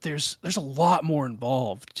 there's a lot more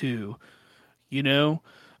involved too, you know,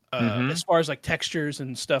 Mm-hmm. as far as like textures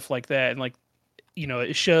and stuff like that, and like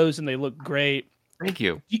it shows and they look great. Thank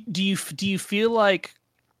you. Do you feel like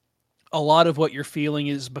a lot of what you're feeling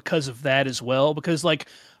is because of that as well? Because like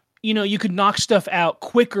you could knock stuff out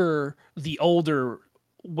quicker the older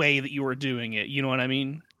way that you were doing it. You know what I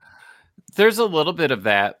mean? There's a little bit of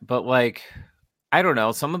that, but like, I don't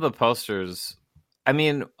know. Some of the posters, I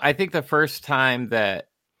mean, I think the first time that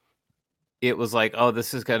it was like, oh,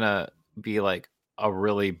 this is going to be like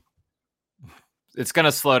it's going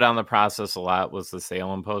to slow down the process a lot was the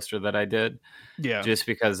Salem poster that I did. Yeah. Just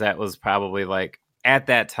because that was probably like at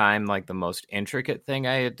that time, like the most intricate thing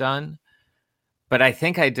I had done. But I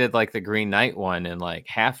think I did like the Green Knight one in like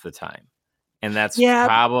half the time. And that's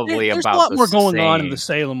probably there's about a lot the more going on in same. the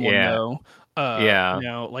Salem one Yeah. though.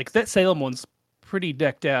 Yeah. Like that Salem one's pretty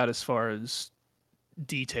decked out as far as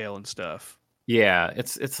detail and stuff. Yeah,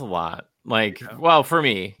 it's a lot. Like, Yeah. well, for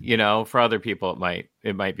me, for other people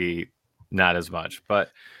it might be not as much.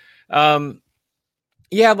 But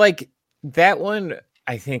yeah, like that one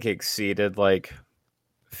I think exceeded like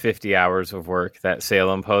 50 hours of work, that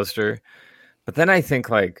Salem poster. But then I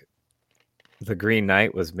think like the Green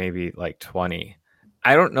Knight was maybe like 20.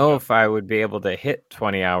 I don't know if I would be able to hit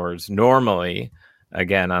 20 hours normally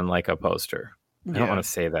again on like a poster. I don't want to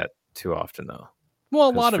say that too often though. Well,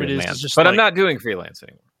 a lot of it is just but like, I'm not doing freelance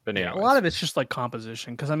anymore. But a lot of it's just like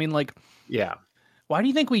composition. Because I mean, like, yeah. Why do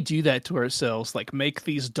you think we do that to ourselves? Like, make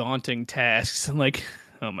these daunting tasks and like,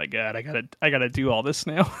 oh my god, I gotta do all this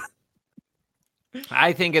now.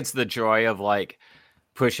 I think it's the joy of like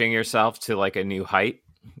pushing yourself to like a new height.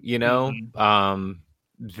 That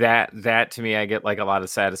to me, I get like a lot of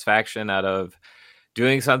satisfaction out of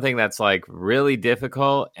doing something that's like really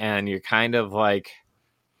difficult, and you're kind of like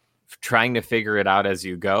trying to figure it out as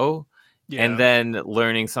you go, and then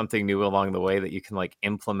learning something new along the way that you can like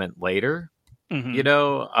implement later,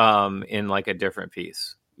 in like a different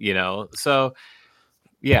piece, so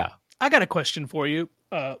yeah. I got a question for you.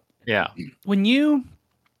 When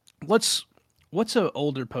what's an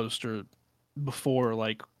older poster before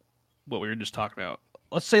like what we were just talking about?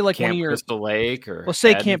 Let's say like Camp Crystal Lake, or let's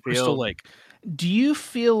say Camp Crystal Lake. Do you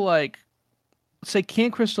feel like, say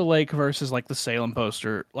Camp Crystal Lake versus like the Salem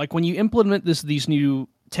poster, like when you implement these new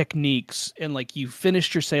techniques and like you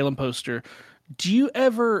finished your Salem poster, do you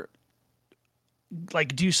ever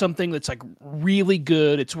like do something that's like really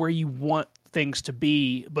good? It's where you want things to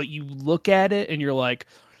be, but you look at it and you're like,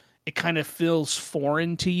 it kind of feels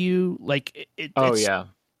foreign to you. Like it's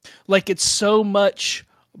like it's so much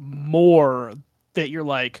more that you're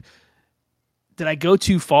like, did I go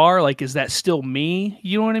too far? Like, is that still me?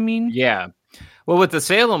 You know what I mean? Yeah. Well, with the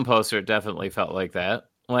Salem poster, it definitely felt like that.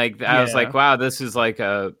 Like, I was like, wow, this is like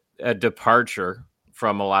a departure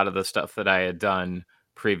from a lot of the stuff that I had done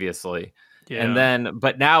previously. Yeah. And then,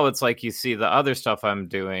 but now it's like you see the other stuff I'm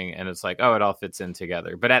doing and it's like, oh, it all fits in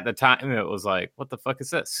together. But at the time, it was like, what the fuck is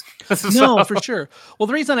this? No, for sure. Well,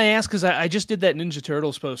 the reason I ask is I just did that Ninja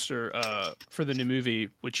Turtles poster for the new movie,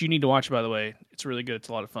 which you need to watch, by the way. It's really good. It's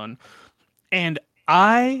a lot of fun. And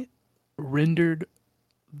I rendered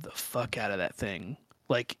the fuck out of that thing.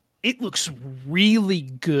 Like, it looks really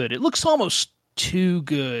good. It looks almost too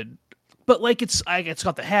good. But like it's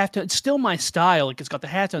got the halftone. It's still my style. Like it's got the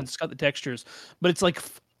halftone. It's got the textures. But it's like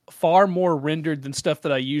far more rendered than stuff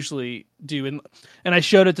that I usually do. And I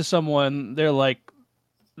showed it to someone. They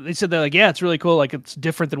said they're like, yeah, it's really cool. Like it's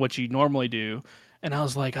different than what you normally do. And I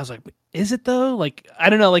was like, is it though? Like I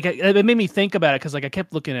don't know. Like it made me think about it because like I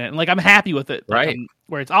kept looking at it and like I'm happy with it. Like, right.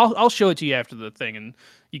 Where it's I'll show it to you after the thing and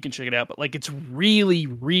you can check it out. But like it's really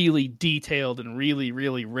really detailed and really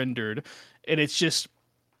really rendered. And it's just.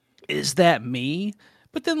 Is that me?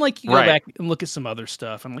 But then like you go back and look at some other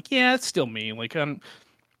stuff. I'm like, yeah, it's still me. Like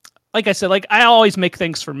like I said, like I always make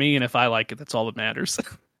things for me, and if I like it, that's all that matters.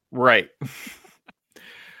 Right.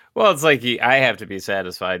 Well, it's like I have to be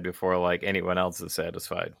satisfied before like anyone else is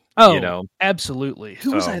satisfied. Oh, absolutely.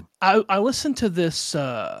 Who was that? I listened to this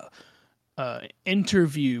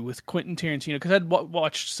interview with Quentin Tarantino because I'd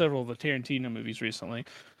watched several of the Tarantino movies recently,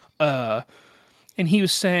 and he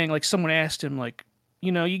was saying like someone asked him like.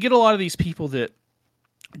 You get a lot of these people that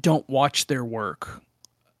don't watch their work.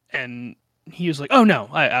 And he was like, oh, no,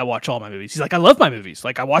 I watch all my movies. He's like, I love my movies.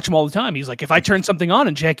 Like, I watch them all the time. He's like, if I turn something on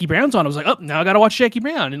and Jackie Brown's on, I was like, oh, now I got to watch Jackie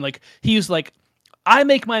Brown. And, like, he was like, I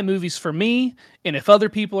make my movies for me. And if other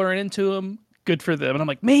people are into them, good for them. And I'm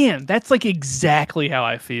like, man, that's, like, exactly how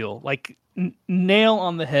I feel. Like, nail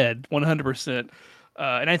on the head, 100%.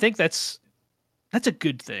 And I think that's a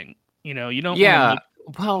good thing. You don't. Yeah.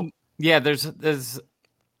 Well, yeah, there's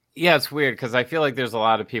Yeah, it's weird because I feel like there's a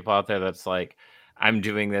lot of people out there that's like, I'm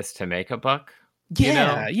doing this to make a buck, you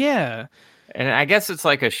know? Yeah. And I guess it's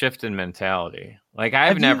like a shift in mentality. Like I've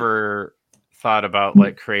Have you? never thought about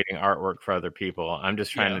like creating artwork for other people. I'm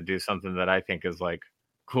just trying Yeah. to do something that I think is like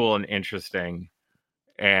cool and interesting.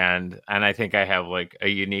 And I think I have like a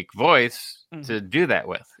unique voice to do that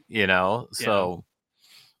with, you know? So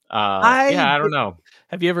yeah, I don't know.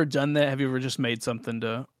 Have you ever done that? Have you ever just made something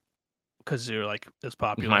because you're like it's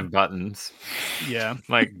popular? My buttons. Yeah.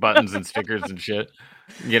 Like buttons and stickers and shit.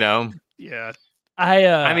 You know? Yeah.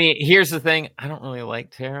 I mean, here's the thing. I don't really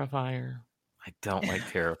like Terrifier. I don't like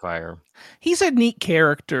Terrifier. He's a neat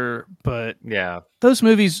character, but Yeah. those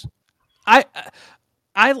movies, I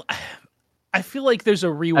feel like there's a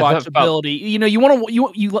rewatchability. You know, you want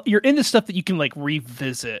to you're into stuff that you can like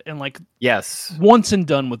revisit and like Yes. once and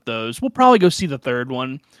done with those. We'll probably go see the third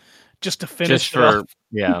one just to finish Just for off.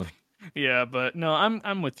 yeah. Yeah, but no,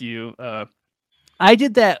 I'm with you. I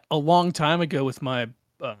did that a long time ago with my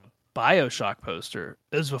BioShock poster.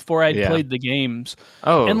 It was before I'd played the games.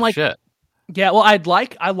 Oh, and like, shit. Yeah, well, I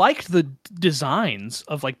liked the designs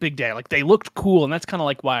of like Big Daddy. Like they looked cool, and that's kind of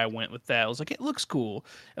like why I went with that. I was like, it looks cool,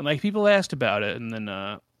 and like people asked about it, and then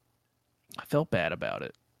I felt bad about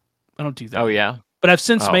it. I don't do that. Oh yeah. But I've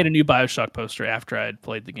since made a new BioShock poster after I had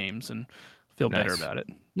played the games and feel better about it.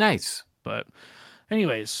 Nice. But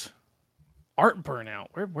anyways, Art Burnout.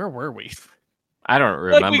 Where were we? I don't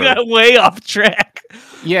remember. Like we got way off track.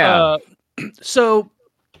 Yeah. So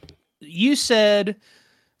you said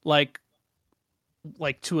like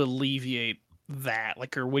to alleviate that,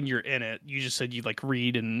 like, or when you're in it, you just said you like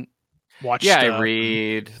read and watch. Yeah, stuff I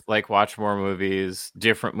read, like watch more movies,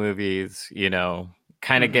 different movies, you know,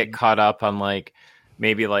 kind of get caught up on like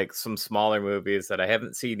maybe like some smaller movies that I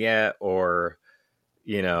haven't seen yet, or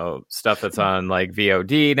you know, stuff that's on like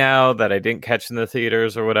VOD now that I didn't catch in the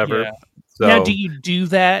theaters or whatever. Yeah. So now, do you do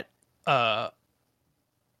that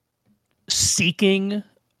seeking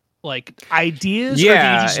like ideas? Yeah, or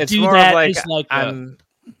do you just it's do more that of like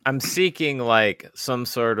I'm seeking like some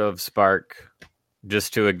sort of spark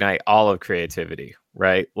just to ignite all of creativity,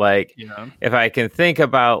 right? Like if I can think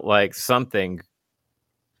about like something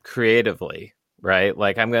creatively, right?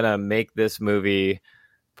 Like I'm gonna make this movie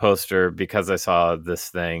poster because I saw this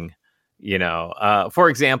thing, you know. For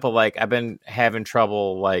example, like I've been having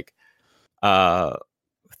trouble like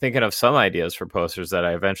thinking of some ideas for posters that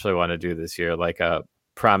I eventually want to do this year, like a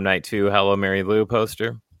Prom Night 2 Hello Mary Lou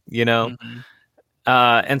poster, you know.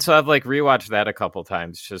 And so I've like rewatched that a couple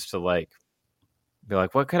times just to like be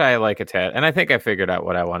like, what could I like attach? And I think I figured out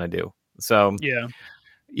what I want to do. So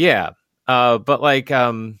yeah. But like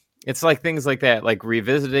it's like things like that, like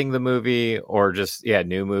revisiting the movie or just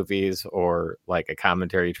new movies or like a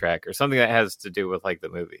commentary track or something that has to do with like the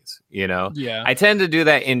movies, you know. I tend to do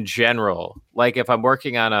that in general, like if I'm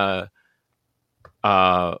working on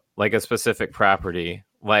like a specific property,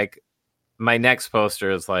 like my next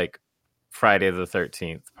poster is like Friday the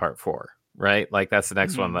 13th part 4, right? Like that's the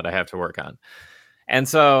next one that I have to work on. And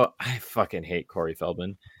so I fucking hate Corey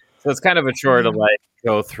Feldman. So it's kind of a chore to like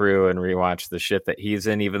go through and rewatch the shit that he's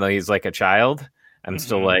in, even though he's like a child. I'm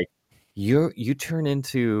still like, you turn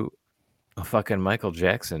into a fucking Michael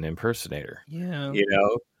Jackson impersonator. Yeah. You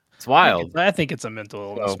know, it's wild. I think it's a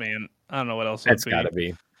mental illness, man. I don't know what else. It's gotta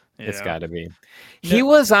be. Yeah. It's gotta be. Yeah. He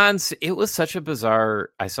was on, it was such a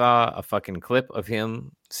bizarre, I saw a fucking clip of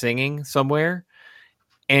him singing somewhere.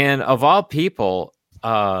 And of all people,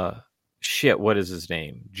 shit, what is his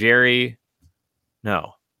name?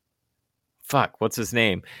 What's his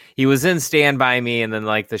name? He was in Stand By Me and then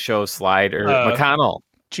like the show Slider. McConnell.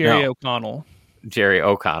 Jerry O'Connell. Jerry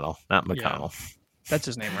O'Connell, not McConnell. Yeah. That's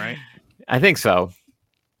his name, right? I think so.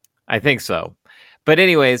 But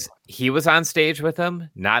anyways, he was on stage with him,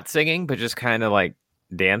 not singing, but just kind of like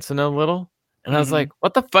dancing a little. And I was like,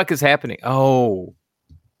 what the fuck is happening? Oh,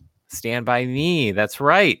 Stand By Me. That's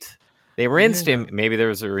right. They were in maybe there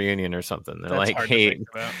was a reunion or something. They're like, hey,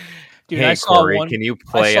 dude, hey, Corey, can you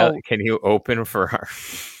can you open for our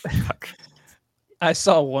fuck. I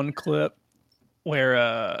saw one clip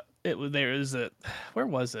where where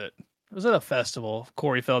was it? It was at a festival.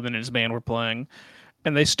 Corey Feldman and his band were playing,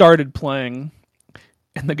 and they started playing,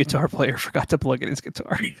 and the guitar player forgot to plug in his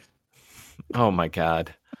guitar. Oh my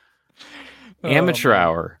god! Amateur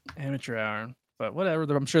hour. But whatever.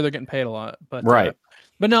 I'm sure they're getting paid a lot. But right.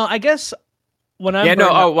 But no, I guess when I'm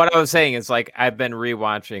what I was saying is like I've been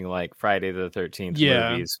rewatching like Friday the 13th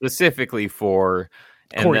movies specifically for,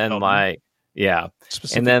 and Corey then Feldman.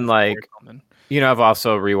 and then like you know I've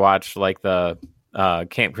also rewatched like the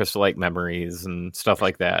Camp Crystal Lake memories and stuff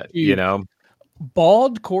like that. Dude, you know,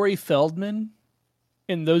 bald Corey Feldman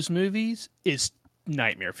in those movies is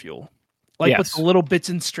nightmare fuel. Like with the little bits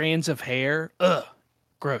and strands of hair. Ugh.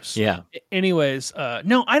 Gross. Yeah. Anyways,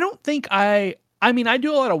 no, I don't think I mean, I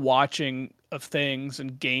do a lot of watching of things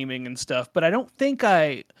and gaming and stuff, but I don't think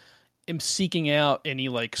I am seeking out any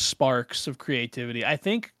like sparks of creativity. I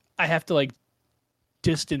think I have to like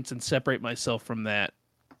distance and separate myself from that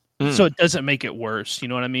so it doesn't make it worse. You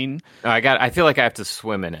know what I mean? I feel like I have to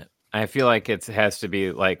swim in it. I feel like it has to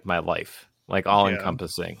be like my life, like all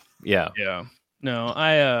encompassing. Yeah. Yeah.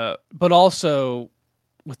 No, but also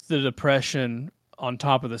with the depression on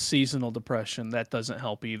top of the seasonal depression, that doesn't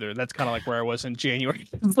help either. That's kind of like where I was in January.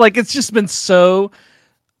 It's just been so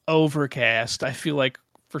overcast. I feel like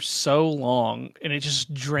for so long, and it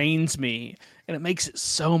just drains me, and it makes it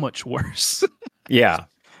so much worse. Yeah.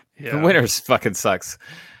 The winters fucking sucks.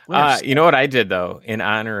 You know what I did though, in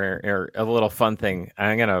honor or a little fun thing.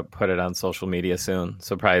 I'm gonna put it on social media soon,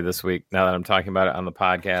 so probably this week. Now that I'm talking about it on the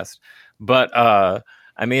podcast, but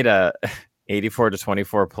I made a 84 to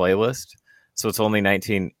 24 playlist. So it's only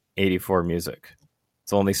 1984 music.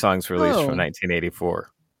 It's only songs released from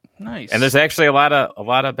 1984. Nice. And there's actually a lot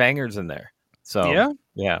of bangers in there. So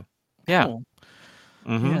yeah. Cool.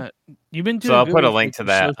 Mm-hmm. Yeah. You've been doing. So I'll put a link to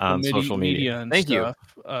that on social media. Thank you.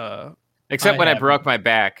 Except when I broke my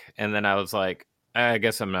back, and then I was like, I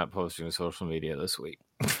guess I'm not posting to social media this week.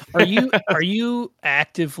 Are you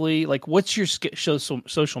actively like? What's your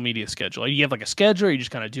social media schedule? Do you have like a schedule, or you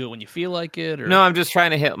just kind of do it when you feel like it? Or no, I'm just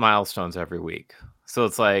trying to hit milestones every week. So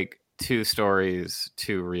it's like 2 stories,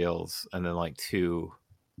 2 reels, and then like 2,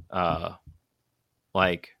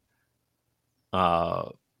 like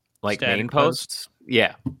main posts.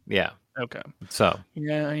 Yeah. Okay. So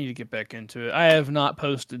yeah, I need to get back into it. I have not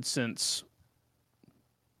posted since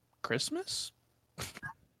Christmas.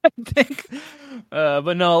 I think,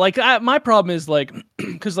 but no, like my problem is like,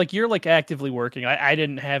 because like you're like actively working. I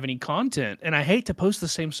didn't have any content, and I hate to post the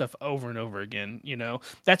same stuff over and over again. You know,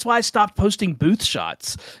 that's why I stopped posting booth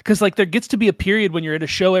shots. Because like there gets to be a period when you're at a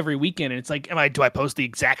show every weekend, and it's like, do I post the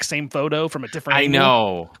exact same photo from a different? I angle?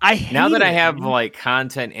 know. I hate now that it, I have man. like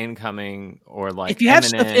content incoming or like if you have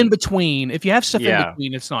stuff in between, in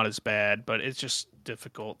between, it's not as bad, but it's just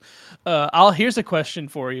difficult. Here's a question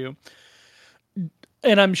for you.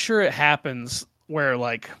 And I'm sure it happens where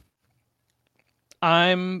like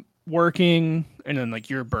I'm working and then like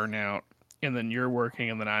you're burnout and then you're working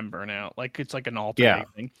and then I'm burnout. Like it's like an alternating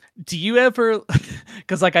thing. Do you ever,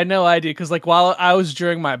 cause like I know I do. Cause like while I was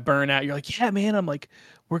during my burnout, you're like, yeah, man, I'm like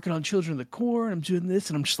working on Children of the Corn. I'm doing this.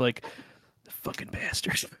 And I'm just like, the fucking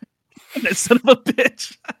bastard. That son of a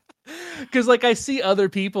bitch. Cause like I see other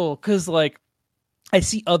people, cause like I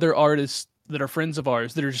see other artists that are friends of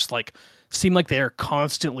ours that are just like, seem like they're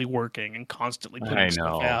constantly working and constantly putting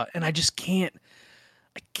stuff out, and I just can't.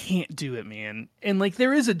 I can't do it, man. And like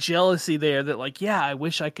there is a jealousy there that like, yeah, I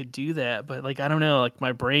wish I could do that, but like I don't know, like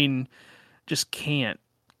my brain just can't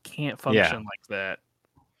function like that.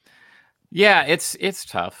 Yeah, it's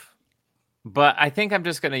tough, but I think I'm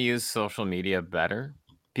just gonna use social media better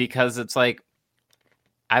because it's like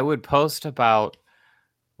I would post about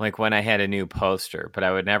like when I had a new poster, but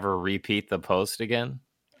I would never repeat the post again.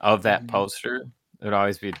 Of that poster, it would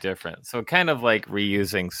always be different. So kind of like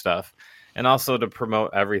reusing stuff, and also to promote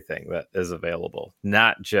everything that is available,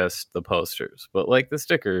 not just the posters, but like the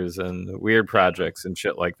stickers and the weird projects and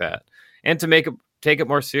shit like that. And to take it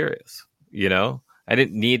more serious, you know? I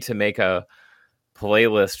didn't need to make a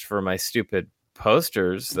playlist for my stupid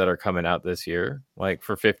posters that are coming out this year, like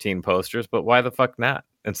for 15 posters, but why the fuck not?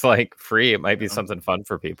 It's like free. It might be something fun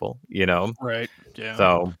for people, you know? Right. Yeah.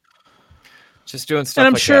 So just doing stuff. And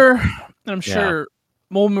I'm like sure. that. And I'm sure.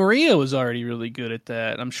 Well, Maria was already really good at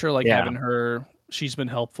that. I'm sure, like having her, she's been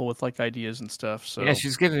helpful with like ideas and stuff. So yeah,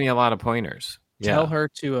 she's giving me a lot of pointers. Tell her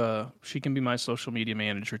to. She can be my social media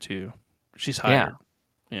manager too. She's hired.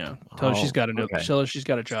 Yeah. Tell her she's got to know. Tell her she's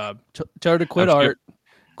got a job. Tell her to quit art.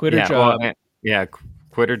 Quit her job. Well,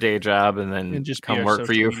 quit her day job and then just come work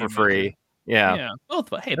for you for free. Yeah. Yeah.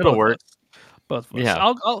 Both. Hey, it'll work. Both of us.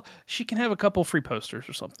 Yeah. She can have a couple free posters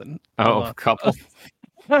or something. A couple.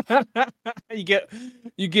 You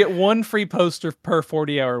get one free poster per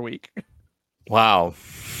 40-hour week. Wow.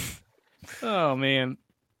 Oh man.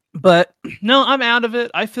 But no, I'm out of it.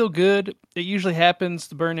 I feel good. It usually happens,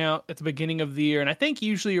 the burnout, at the beginning of the year, and I think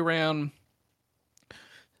usually around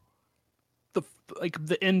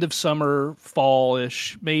the end of summer,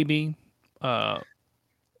 fall-ish, maybe.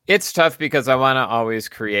 It's tough because I want to always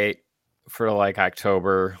create for like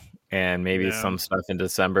October and maybe some stuff in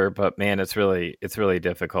December, but man, it's really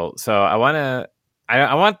difficult. So I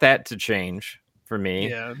want that to change for me.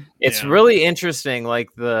 Yeah. It's really interesting.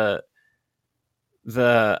 Like the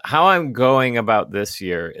how I'm going about this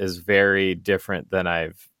year is very different than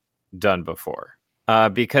I've done before.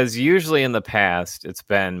 Because usually in the past it's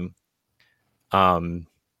been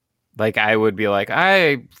like I would be like,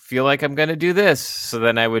 I feel like I'm gonna do this. So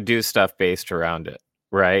then I would do stuff based around it.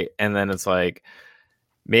 Right. And then it's like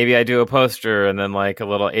maybe I do a poster and then like a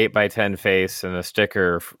little 8x10 face and a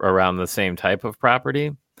sticker around the same type of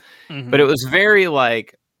property. But it was very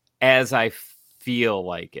like as I feel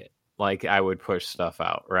like it, like I would push stuff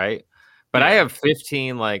out, right? But I have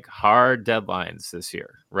 15 like hard deadlines this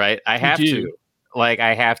year, right? I have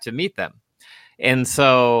to meet them. And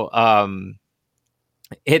so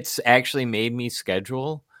it's actually made me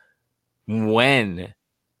schedule when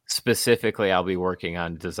specifically I'll be working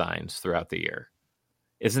on designs throughout the year.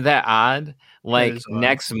 Isn't that odd? Like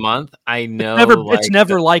next month, I know it's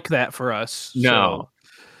never like that for us. No.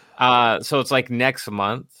 So it's like next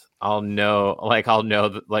month I'll know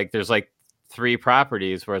that like there's like 3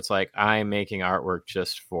 properties where it's like I'm making artwork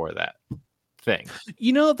just for that thing.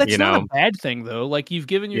 That's not a bad thing though. Like you've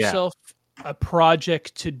given yourself a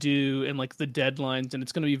project to do and like the deadlines, and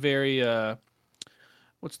it's going to be very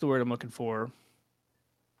what's the word I'm looking for?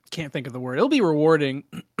 Can't think of the word. It'll be rewarding,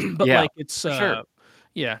 but like it's sure.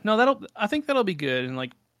 Yeah, no, I think that'll be good. And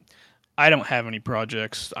like, I don't have any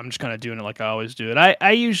projects. I'm just kind of doing it like I always do it.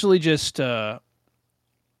 I usually just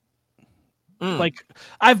like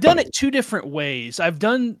I've done it 2 different ways. I've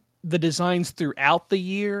done the designs throughout the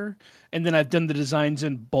year, and then I've done the designs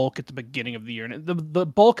in bulk at the beginning of the year. And the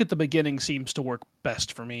bulk at the beginning seems to work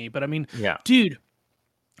best for me. But I mean, dude,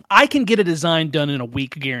 I can get a design done in a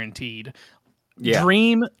week guaranteed. Yeah.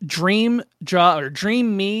 Dream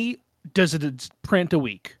Me does it print a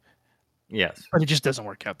week. Yes. But it just doesn't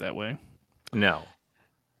work out that way. No.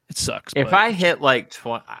 It sucks. If I hit like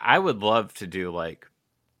 20, I would love to do like,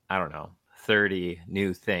 I don't know, 30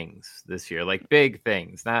 new things this year, like big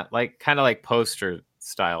things, not like kind of like poster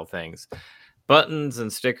style things. Buttons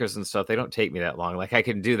and stickers and stuff, they don't take me that long. Like I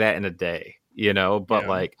can do that in a day, but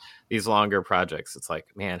like these longer projects, it's like,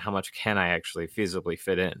 man, how much can I actually feasibly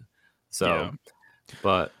fit in? So,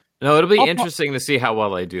 but no, it'll be interesting to see how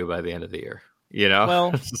well I do by the end of the year,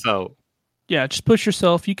 Well, so yeah, just push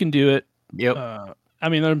yourself. You can do it. Yep. I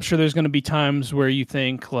mean, I'm sure there's going to be times where you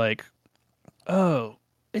think like, oh,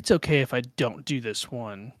 it's okay if I don't do this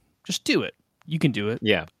one. Just do it. You can do it.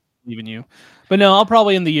 Yeah. Even you. But no, I'll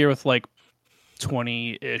probably end the year with like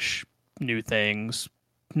 20-ish new things,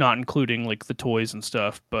 not including like the toys and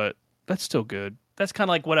stuff, but that's still good. That's kind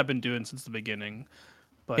of like what I've been doing since the beginning.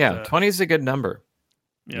 But yeah, 20 is a good number.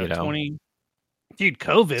 20. Dude,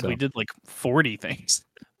 COVID, we did like 40 things.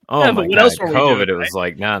 Oh my God, COVID, it was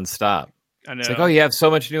like nonstop. I know. It's like, oh, you have so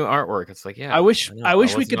much new artwork. It's like, yeah. I wish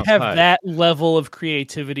we could have that level of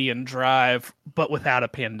creativity and drive, but without a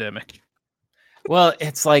pandemic. Well,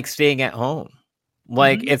 it's like staying at home.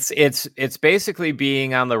 Like it's basically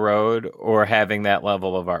being on the road or having that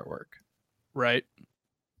level of artwork. Right.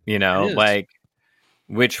 Like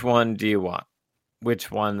which one do you want?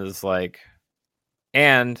 Which one is like,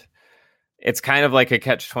 and it's kind of like a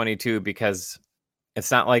catch-22 because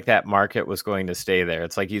it's not like that market was going to stay there.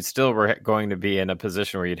 It's like you still were going to be in a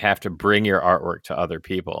position where you'd have to bring your artwork to other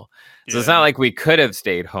people. So it's not like we could have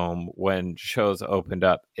stayed home when shows opened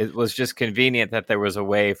up. It was just convenient that there was a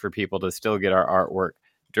way for people to still get our artwork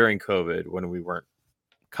during COVID when we weren't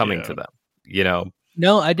coming to them,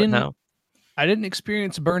 No, I didn't. I didn't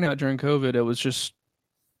experience burnout during COVID. It was just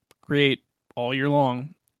create all year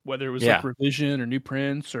long, whether it was like revision or new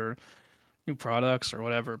prints or new products or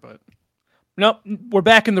whatever. But nope, we're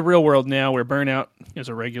back in the real world now where burnout is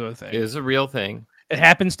a regular thing. It is a real thing. It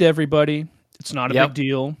happens to everybody. It's not a big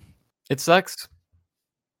deal. It sucks.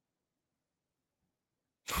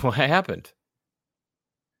 What happened?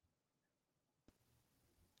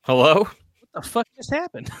 Hello? What the fuck just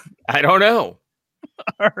happened? I don't know.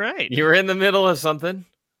 All right. You were in the middle of something,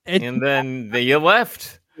 and then you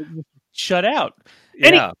left. Shut out. Yeah.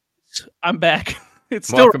 Anyways, I'm back. It's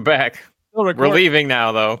still welcome back. We're leaving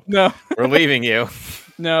now, though. No, we're leaving you.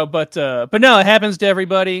 No, but no, it happens to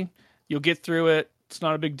everybody. You'll get through it. It's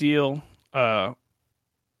not a big deal.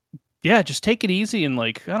 Yeah, just take it easy and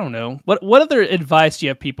like, I don't know. What other advice do you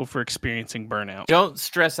have people for experiencing burnout? Don't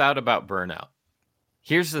stress out about burnout.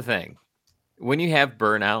 Here's the thing. When you have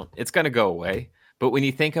burnout, it's going to go away. But when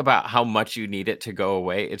you think about how much you need it to go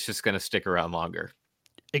away, it's just going to stick around longer.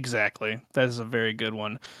 Exactly. That is a very good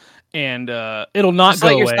one. And it'll not just go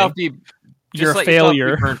away. You're a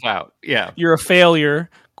failure. Be burnt out. Yeah. You're a failure.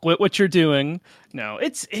 Quit what you're doing. No,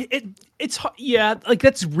 it's yeah, like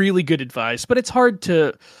that's really good advice, but it's hard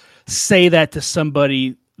to say that to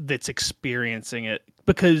somebody that's experiencing it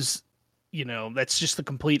because that's just the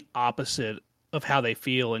complete opposite of how they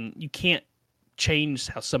feel, and you can't change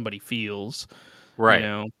how somebody feels,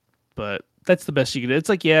 Right. But that's the best you can do. It's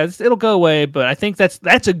like, yeah, it'll go away, but I think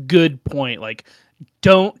that's a good point. Like,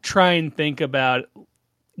 don't try and think about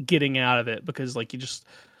getting out of it, because like you just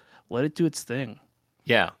let it do its thing.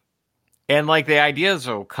 Yeah. And like the ideas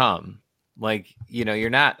will come. Like, you're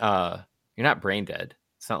not brain dead.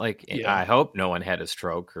 It's not like I hope no one had a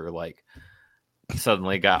stroke or like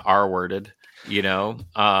suddenly got R-worded,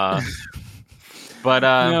 But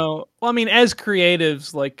well, I mean, as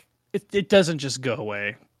creatives, like it doesn't just go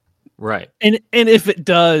away. Right. And if it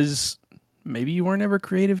does, maybe you weren't ever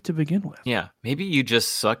creative to begin with. Yeah. Maybe you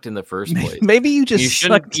just sucked in the first place. Maybe you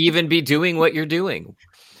shouldn't even be doing what you're doing.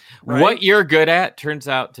 Right? What you're good at turns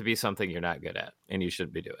out to be something you're not good at, and you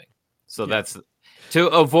shouldn't be doing. So that's to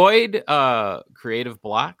avoid creative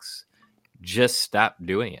blocks. Just stop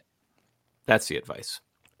doing it. That's the advice.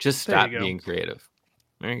 Just stop being creative.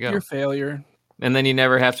 There you go. You're a failure. And then you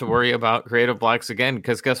never have to worry about creative blocks again,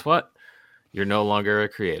 because guess what? You're no longer a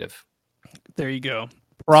creative. There you go.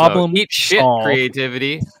 Problem eat shit solved.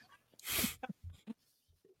 Creativity.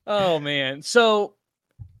 Oh, man. So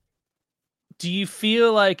do you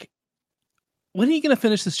feel like, when are you going to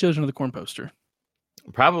finish this Children of the Corn poster?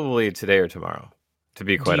 Probably today or tomorrow, to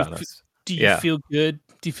be quite honest. Do you feel good?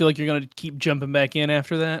 Do you feel like you're going to keep jumping back in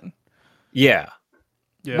after that? Yeah.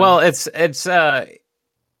 Well, it's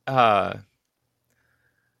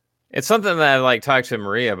something that I like talk to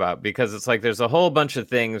Maria about, because it's like there's a whole bunch of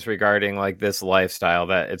things regarding like this lifestyle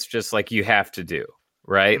that it's just like you have to do,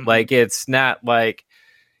 right? Mm-hmm. Like it's not like,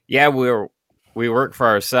 we work for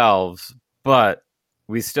ourselves, but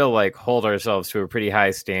we still like hold ourselves to a pretty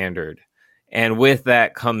high standard. And with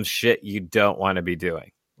that comes shit you don't want to be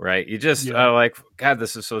doing, right? You just are like, God,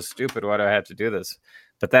 this is so stupid. Why do I have to do this?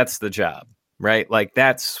 But that's the job, right? Like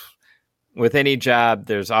that's, with any job,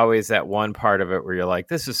 there's always that one part of it where you're like,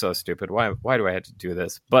 this is so stupid. Why do I have to do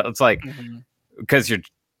this? But it's like, because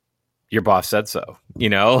your boss said so,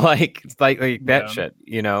 like that shit,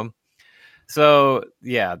 So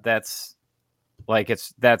yeah, that's like,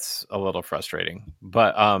 that's a little frustrating,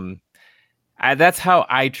 but that's how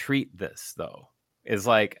I treat this though, is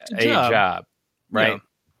like a job, right?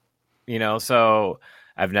 Yeah. So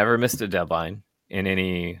I've never missed a deadline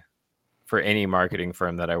for any marketing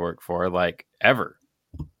firm that I work for, like ever.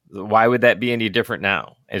 Why would that be any different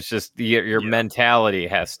now? It's just your mentality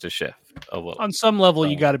has to shift a little. On some level,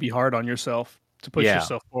 you got to be hard on yourself to push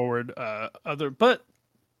yourself forward. But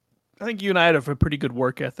I think you and I have a pretty good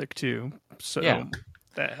work ethic too, so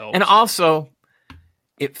that helps. And also,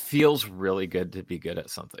 it feels really good to be good at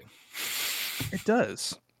something. It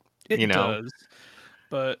does. It does.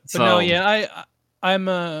 But no,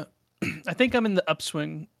 I'm I think I'm in the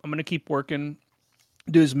upswing. I'm going to keep working,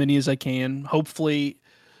 do as many as I can. Hopefully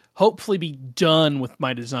be done with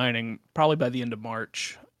my designing probably by the end of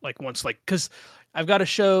March. Because I've got a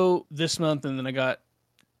show this month, and then I got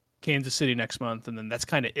Kansas City next month, and then that's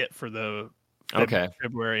kind of it for the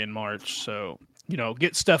February and March. So,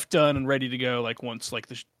 get stuff done and ready to go. Like once like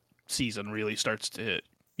the season really starts to hit,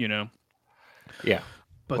 Yeah.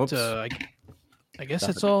 But I guess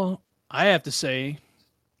that's all I have to say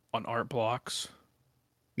on art blocks.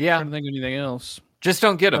 Yeah. I don't think of anything else. Just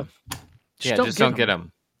don't get them. Just don't get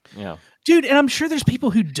them. Yeah. Dude, and I'm sure there's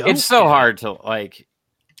people who don't. It's so hard to like,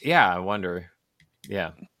 I wonder.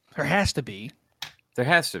 Yeah. There has to be.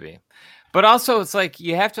 But also it's like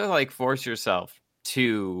you have to like force yourself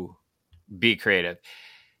to be creative.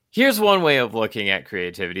 Here's one way of looking at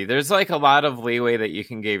creativity. There's like a lot of leeway that you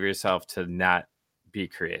can give yourself to not be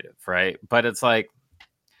creative, right? But it's like,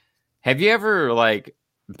 have you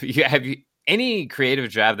any creative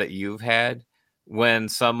job that you've had when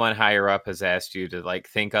someone higher up has asked you to like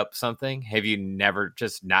think up something? Have you never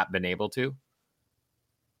just not been able to?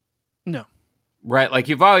 No. Right. Like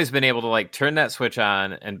you've always been able to like turn that switch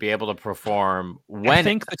on and be able to perform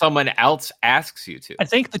when someone else asks you to. I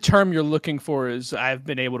think the term you're looking for is I've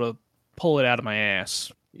been able to pull it out of my ass.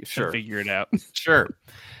 Sure. And figure it out. Sure.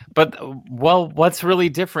 But what's really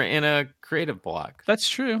different in a creative block? That's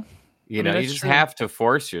true. You just have to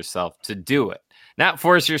force yourself to do it. Not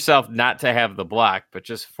force yourself not to have the block, but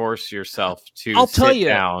just force yourself to sit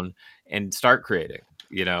down and start creating.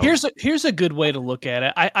 Here's a good way to look at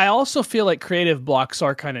it. I also feel like creative blocks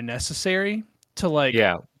are kind of necessary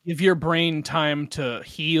to give your brain time to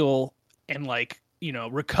heal and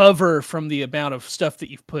recover from the amount of stuff that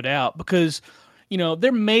you've put out, because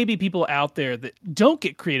there may be people out there that don't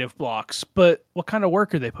get creative blocks, but what kind of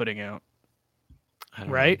work are they putting out?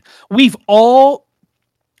 Right? We've all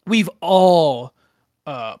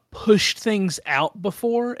pushed things out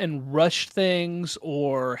before and rushed things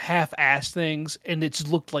or half-assed things, and it's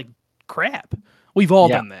looked like crap. We've all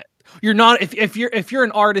done that. You're not if you're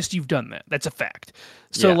an artist, you've done that. That's a fact.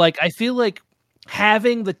 So like I feel like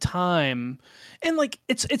having the time and like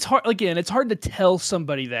it's hard again, it's hard to tell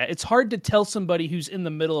somebody that. It's hard to tell somebody who's in the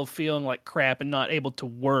middle of feeling like crap and not able to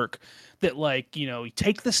work that like, you know,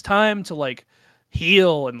 take this time to like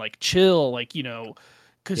heal and like chill, like, you know,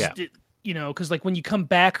 cuz you know, because like when you come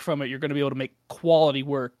back from it, you're going to be able to make quality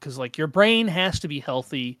work because like your brain has to be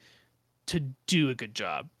healthy to do a good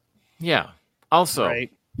job. Yeah. Also,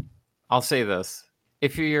 right? I'll say this.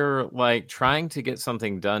 If you're like trying to get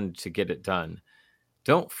something done to get it done,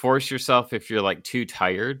 don't force yourself if you're like too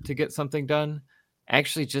tired to get something done.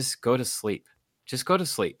 Actually, just go to sleep. Just go to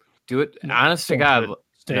sleep. Do it. No, honest to God.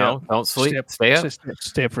 Don't sleep. Stay up.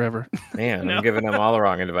 Stay up forever. Man, I'm giving them all the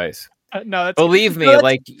wrong advice. No, that's, believe me,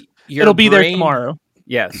 like it'll be there tomorrow.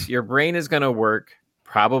 Yes, your brain is going to work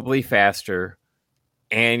probably faster,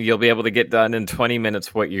 and you'll be able to get done in 20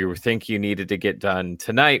 minutes what you think you needed to get done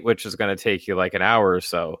tonight, which is going to take you like an hour or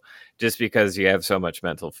so, just because you have so much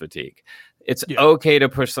mental fatigue. It's okay to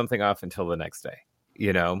push something off until the next day,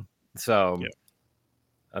 you know? So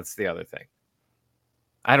that's the other thing.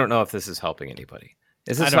 I don't know if this is helping anybody.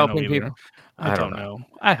 Is this helping people? I don't know.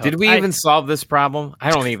 Did we even solve this problem? I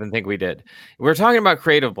don't even think we did. We're talking about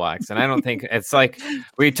creative blocks, and I don't think it's like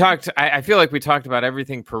we talked. I feel like we talked about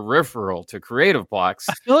everything peripheral to creative blocks.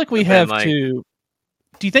 I feel like we have to.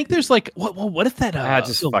 Do you think there's like what if that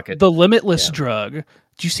just fuck it. The Limitless drug? Do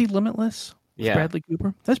you see Limitless? Yeah, Bradley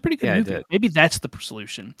Cooper. That's a pretty good movie. I did. Maybe that's the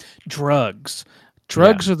solution. Drugs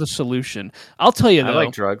are the solution. I'll tell you though. I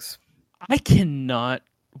like drugs. I cannot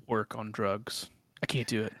work on drugs. I can't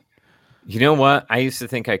do it. You know what? I used to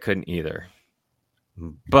think I couldn't either.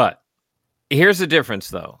 But here's the difference,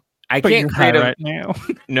 though. I can't create right now.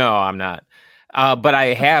 No, I'm not. But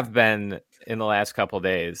I have been in the last couple of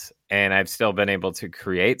days, and I've still been able to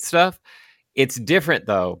create stuff. It's different,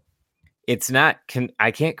 though. It's not.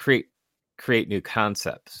 I can't create new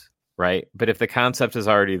concepts, right? But if the concept is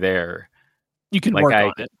already there, you can work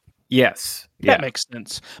on it. Yes, that makes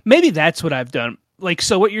sense. Maybe that's what I've done. Like,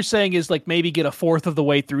 so what you're saying is like maybe get a fourth of the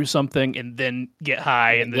way through something and then get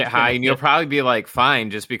high and then and you'll probably be like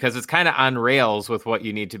fine, just because it's kind of on rails with what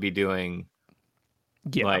you need to be doing.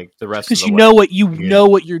 Yeah, like the rest. Because you know what know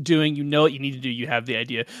what you're doing, you know what you need to do. You have the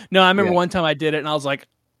idea. No, I remember one time I did it and I was like,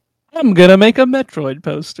 I'm gonna make a Metroid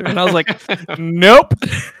poster, and I was like, nope,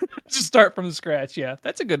 just start from scratch. Yeah,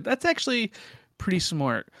 that's actually pretty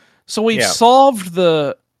smart. So we've solved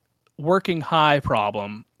the working high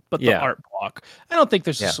problem. But the art block, I don't think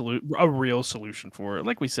there's a real solution for it.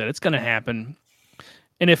 Like we said, it's going to happen.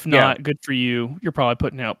 And if not, good for you. You're probably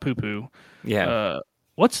putting out poo-poo. Yeah.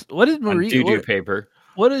 What is Maria? Doo-doo paper.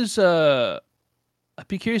 What is... I'd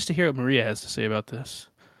be curious to hear what Maria has to say about this.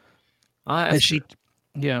 I'll ask her.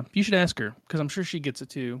 Yeah, you should ask her, because I'm sure she gets it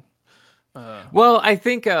too. Well, I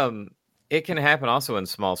think it can happen also in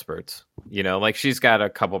small spurts. You know, like she's got a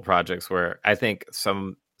couple projects where I think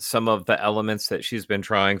some of the elements that she's been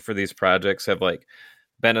trying for these projects have like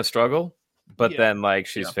been a struggle, but then like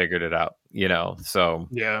she's figured it out, you know? So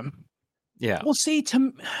yeah. Well, see, I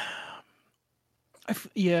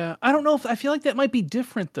don't know if I feel like that might be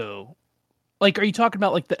different though. Like, are you talking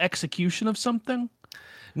about like the execution of something?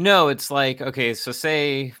 No, it's like, okay, so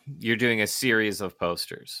say you're doing a series of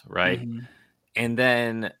posters, right? Mm-hmm. And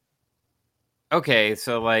then, okay,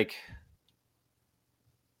 so like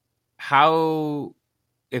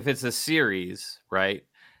if it's a series, right,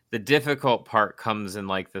 the difficult part comes in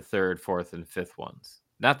like the third, fourth, and fifth ones,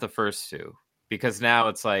 not the first two, because now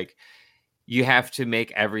it's like you have to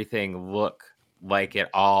make everything look like it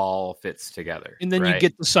all fits together. And then you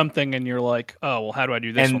get to something and you're like, oh, well, how do I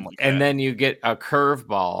do this one like and then you get a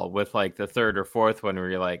curveball with like the third or fourth one where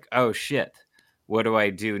you're like, oh, shit, what do I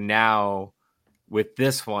do now with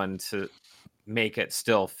this one to make it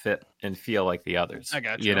still fit and feel like the others? I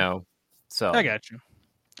got you. You know? So I got you.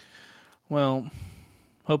 Well,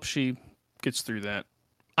 hope she gets through that.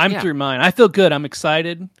 I'm through mine. I feel good. I'm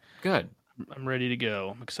excited. Good. I'm ready to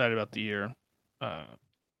go. I'm excited about the year.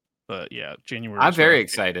 But yeah, January. I'm very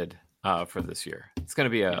excited for this year. It's going to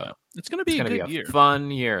be a good year.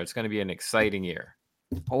 Fun year. It's going to be an exciting year.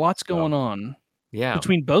 A lot's going on. Yeah.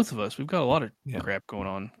 Between both of us, we've got a lot of crap going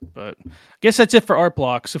on. But I guess that's it for Art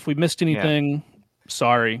Blocks. If we missed anything,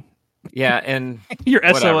 sorry. Yeah, and your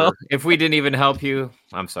SOL. If we didn't even help you,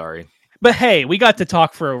 I'm sorry. But hey, we got to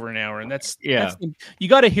talk for over an hour, and that's you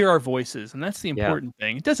got to hear our voices, and that's the important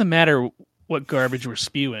thing. It doesn't matter what garbage we're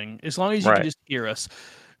spewing, as long as you can just hear us.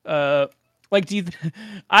 Like,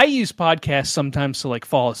 I use podcasts sometimes to like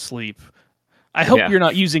fall asleep. I hope you're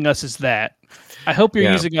not using us as that. I hope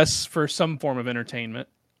you're using us for some form of entertainment.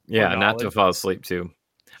 Yeah, not to fall asleep too.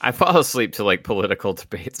 I fall asleep to like political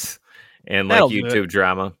debates and like YouTube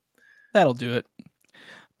drama. That'll do it.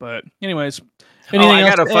 But anyways, I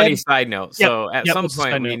got a funny side note. So at some what's the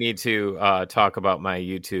point side we note? need to talk about my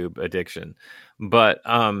YouTube addiction. But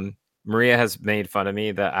Maria has made fun of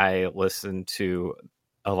me that I listen to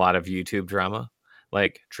a lot of YouTube drama,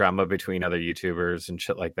 like drama between other YouTubers and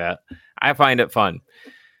shit like that. I find it fun.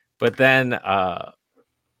 But then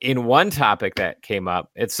in one topic that came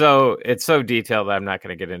up, it's so detailed that I'm not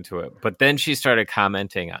going to get into it. But then she started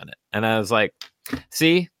commenting on it. And I was like,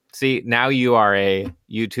 see, now you are a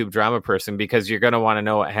YouTube drama person because you're going to want to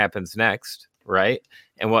know what happens next, right?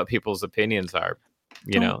 And what people's opinions are.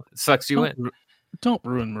 You know, it sucks you in. Don't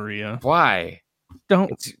ruin Maria. Why?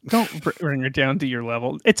 Don't bring her down to your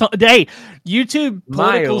level. It's YouTube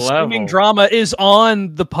political streaming drama is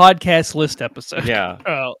on the podcast list episode.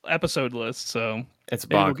 Yeah, episode list. So it's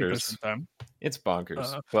bonkers. It's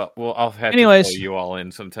bonkers. Well, I'll have to pull you all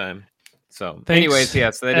in sometime. So, anyways,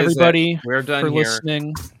 yes, that everybody is it. We're done for here.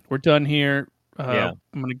 Listening. We're done here. I'm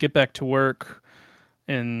gonna get back to work,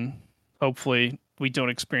 and hopefully we don't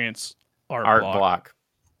experience art block.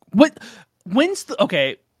 What? When's the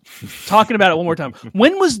okay? Talking about it one more time.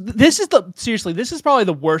 When was this? Seriously, this is probably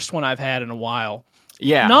the worst one I've had in a while.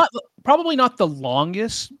 Yeah, probably not the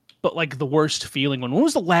longest, but like the worst feeling one. When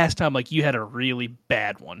was the last time like you had a really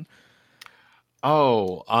bad one?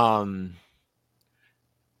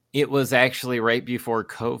 It was actually right before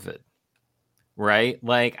COVID, right?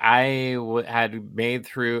 Like I had made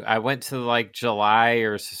through. I went to like July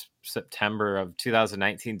or September of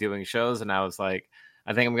 2019 doing shows, and I was like,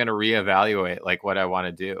 I think I'm going to reevaluate like what I want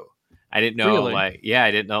to do. I didn't know I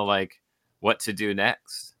didn't know like what to do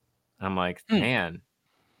next. I'm like, man,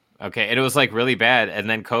 okay. And it was like really bad. And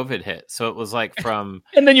then COVID hit. So it was like from,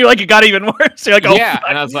 and then you're like, it got even worse. You're like, oh, yeah.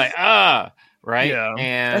 And I was like, right. Yeah,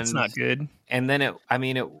 and that's not good. And then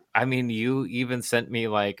you even sent me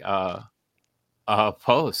like a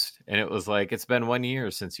post and it was like, it's been 1 year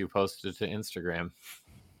since you posted to Instagram.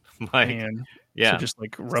 Like, man. Yeah, so just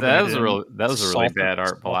like rubbing that was a really bad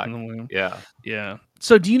art block. Yeah.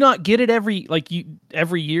 So do you not get it every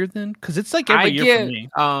year then? Because it's like every year for me.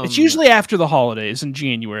 It's usually after the holidays in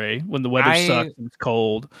January when the weather sucks and it's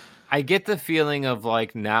cold. I get the feeling of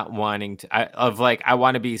like not wanting to. I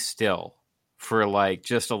want to be still for like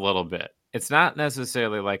just a little bit. It's not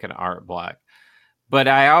necessarily like an art block, but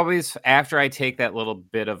I always after I take that little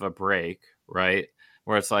bit of a break, right,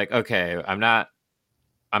 where it's like, okay, I'm not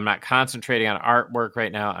concentrating on artwork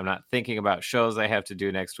right now. I'm not thinking about shows I have to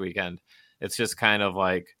do next weekend. It's just kind of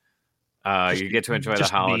like you get to enjoy the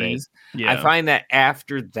holidays. Yeah. I find that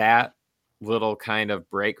after that little kind of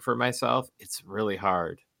break for myself, it's really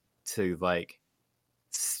hard to like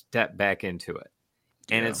step back into it.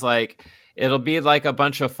 And it's like, it'll be like a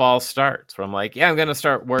bunch of false starts where I'm like, yeah, I'm going to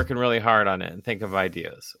start working really hard on it and think of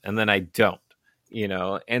ideas. And then I don't,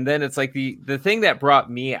 and then it's like the thing that brought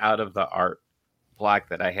me out of the art block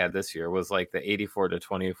that I had this year was like the 84 to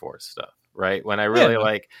 24 stuff, right? When I really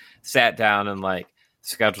like sat down and like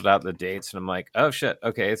scheduled out the dates and I'm like, oh shit,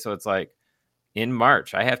 okay, so it's like in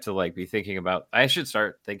March I have to like be thinking about, I should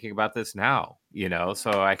start thinking about this now,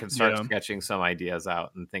 so I can start sketching some ideas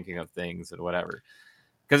out and thinking of things and whatever,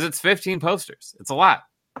 because it's 15 posters, it's a lot,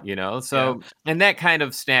 so and that kind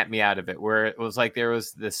of snapped me out of it, where it was like there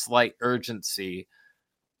was this slight urgency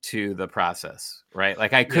to the process, right?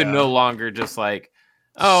 Like I could no longer just like,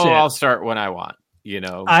 I'll start when I want,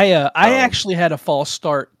 I actually had a false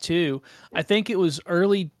start too. I think it was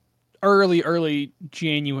early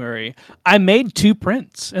January. I made 2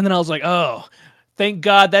 prints and then I was like, oh, thank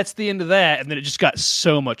God that's the end of that. And then it just got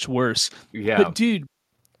so much worse. Yeah. But dude,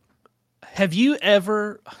 have you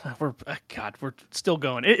ever, we're still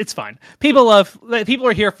going. It's fine. People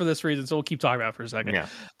are here for this reason. So we'll keep talking about it for a second.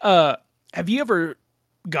 Yeah. Have you ever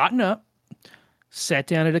gotten up, sat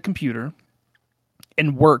down at a computer,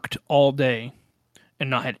 and worked all day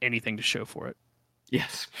and not had anything to show for it?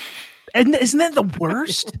 Yes. And isn't that the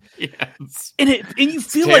worst? Yes. And you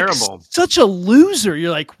feel like such a loser.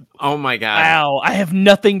 You're like, oh my God. Wow, I have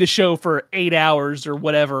nothing to show for 8 hours or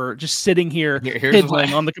whatever, just sitting here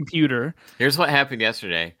piddling on the computer. Here's what happened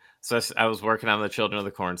yesterday. So I was working on the Children of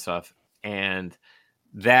the Corn stuff, and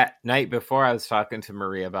that night before I was talking to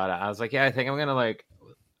Maria about it, I was like, yeah, I think I'm gonna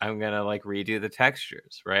redo the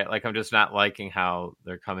textures, right? Like I'm just not liking how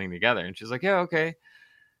they're coming together. And she's like, yeah, okay.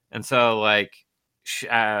 And so like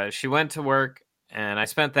she went to work, and I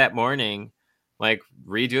spent that morning like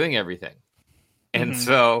redoing everything. And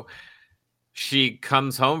so she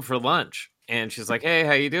comes home for lunch and she's like, "Hey,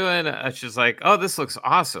 how you doing?" She's like, "Oh, this looks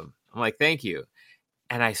awesome." I'm like, "Thank you."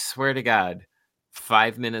 And I swear to God,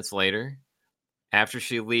 5 minutes later, after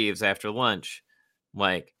she leaves after lunch,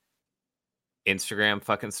 like, Instagram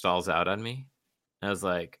fucking stalls out on me. I was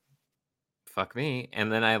like, fuck me.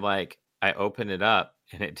 And then I opened it up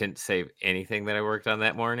and it didn't save anything that I worked on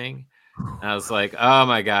that morning. And I was like, oh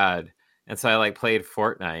my God. And so I like played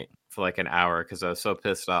Fortnite for like an hour because I was so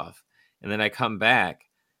pissed off. And then I come back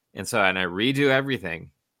and I redo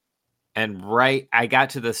everything. And I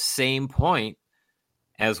got to the same point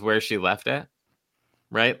as where she left at.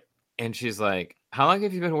 Right. And she's like, how long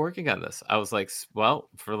have you been working on this? I was like, well,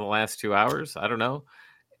 for the last 2 hours. I don't know.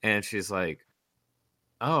 And she's like,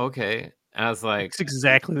 oh, okay. And I was like, it's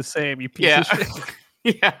exactly the same, you piece of shit.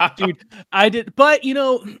 Yeah. Dude, I did. But,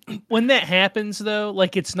 when that happens, though,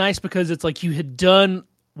 like, it's nice because it's like you had done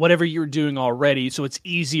whatever you were doing already, so it's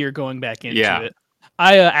easier going back into it.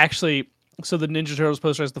 I actually, so the Ninja Turtles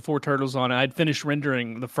poster has the 4 turtles on it. I'd finished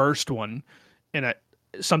rendering the first one, and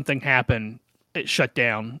something happened. It shut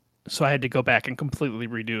down, so I had to go back and completely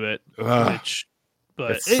redo it.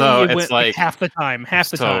 But it's went like half the time.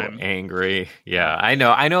 Angry. Yeah, I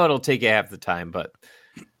know it'll take you half the time, but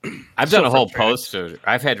I've done a whole poster.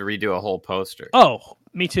 I've had to redo a whole poster. Oh,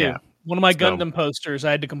 me too. Yeah. One of my So, Gundam posters,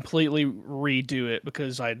 I had to completely redo it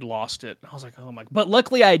because I'd lost it. I was like, oh my. But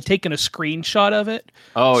luckily I had taken a screenshot of it.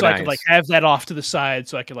 Oh, so nice. I could like have that off to the side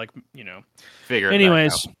so I could figure it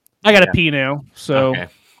Anyways, out. I gotta pee now. So okay.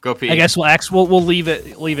 Go pee. I guess we'll leave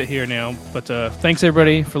it here now. But thanks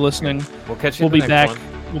everybody for listening. We'll catch you. We'll be back.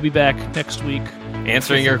 We'll be back next week.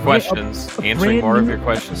 Answering your questions. Answering more of your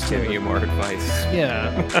questions. Giving you more advice.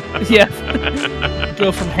 Yeah. Yeah.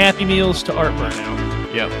 Go from Happy Meals to Art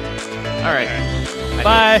Burnout. Yep. All right.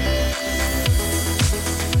 Bye.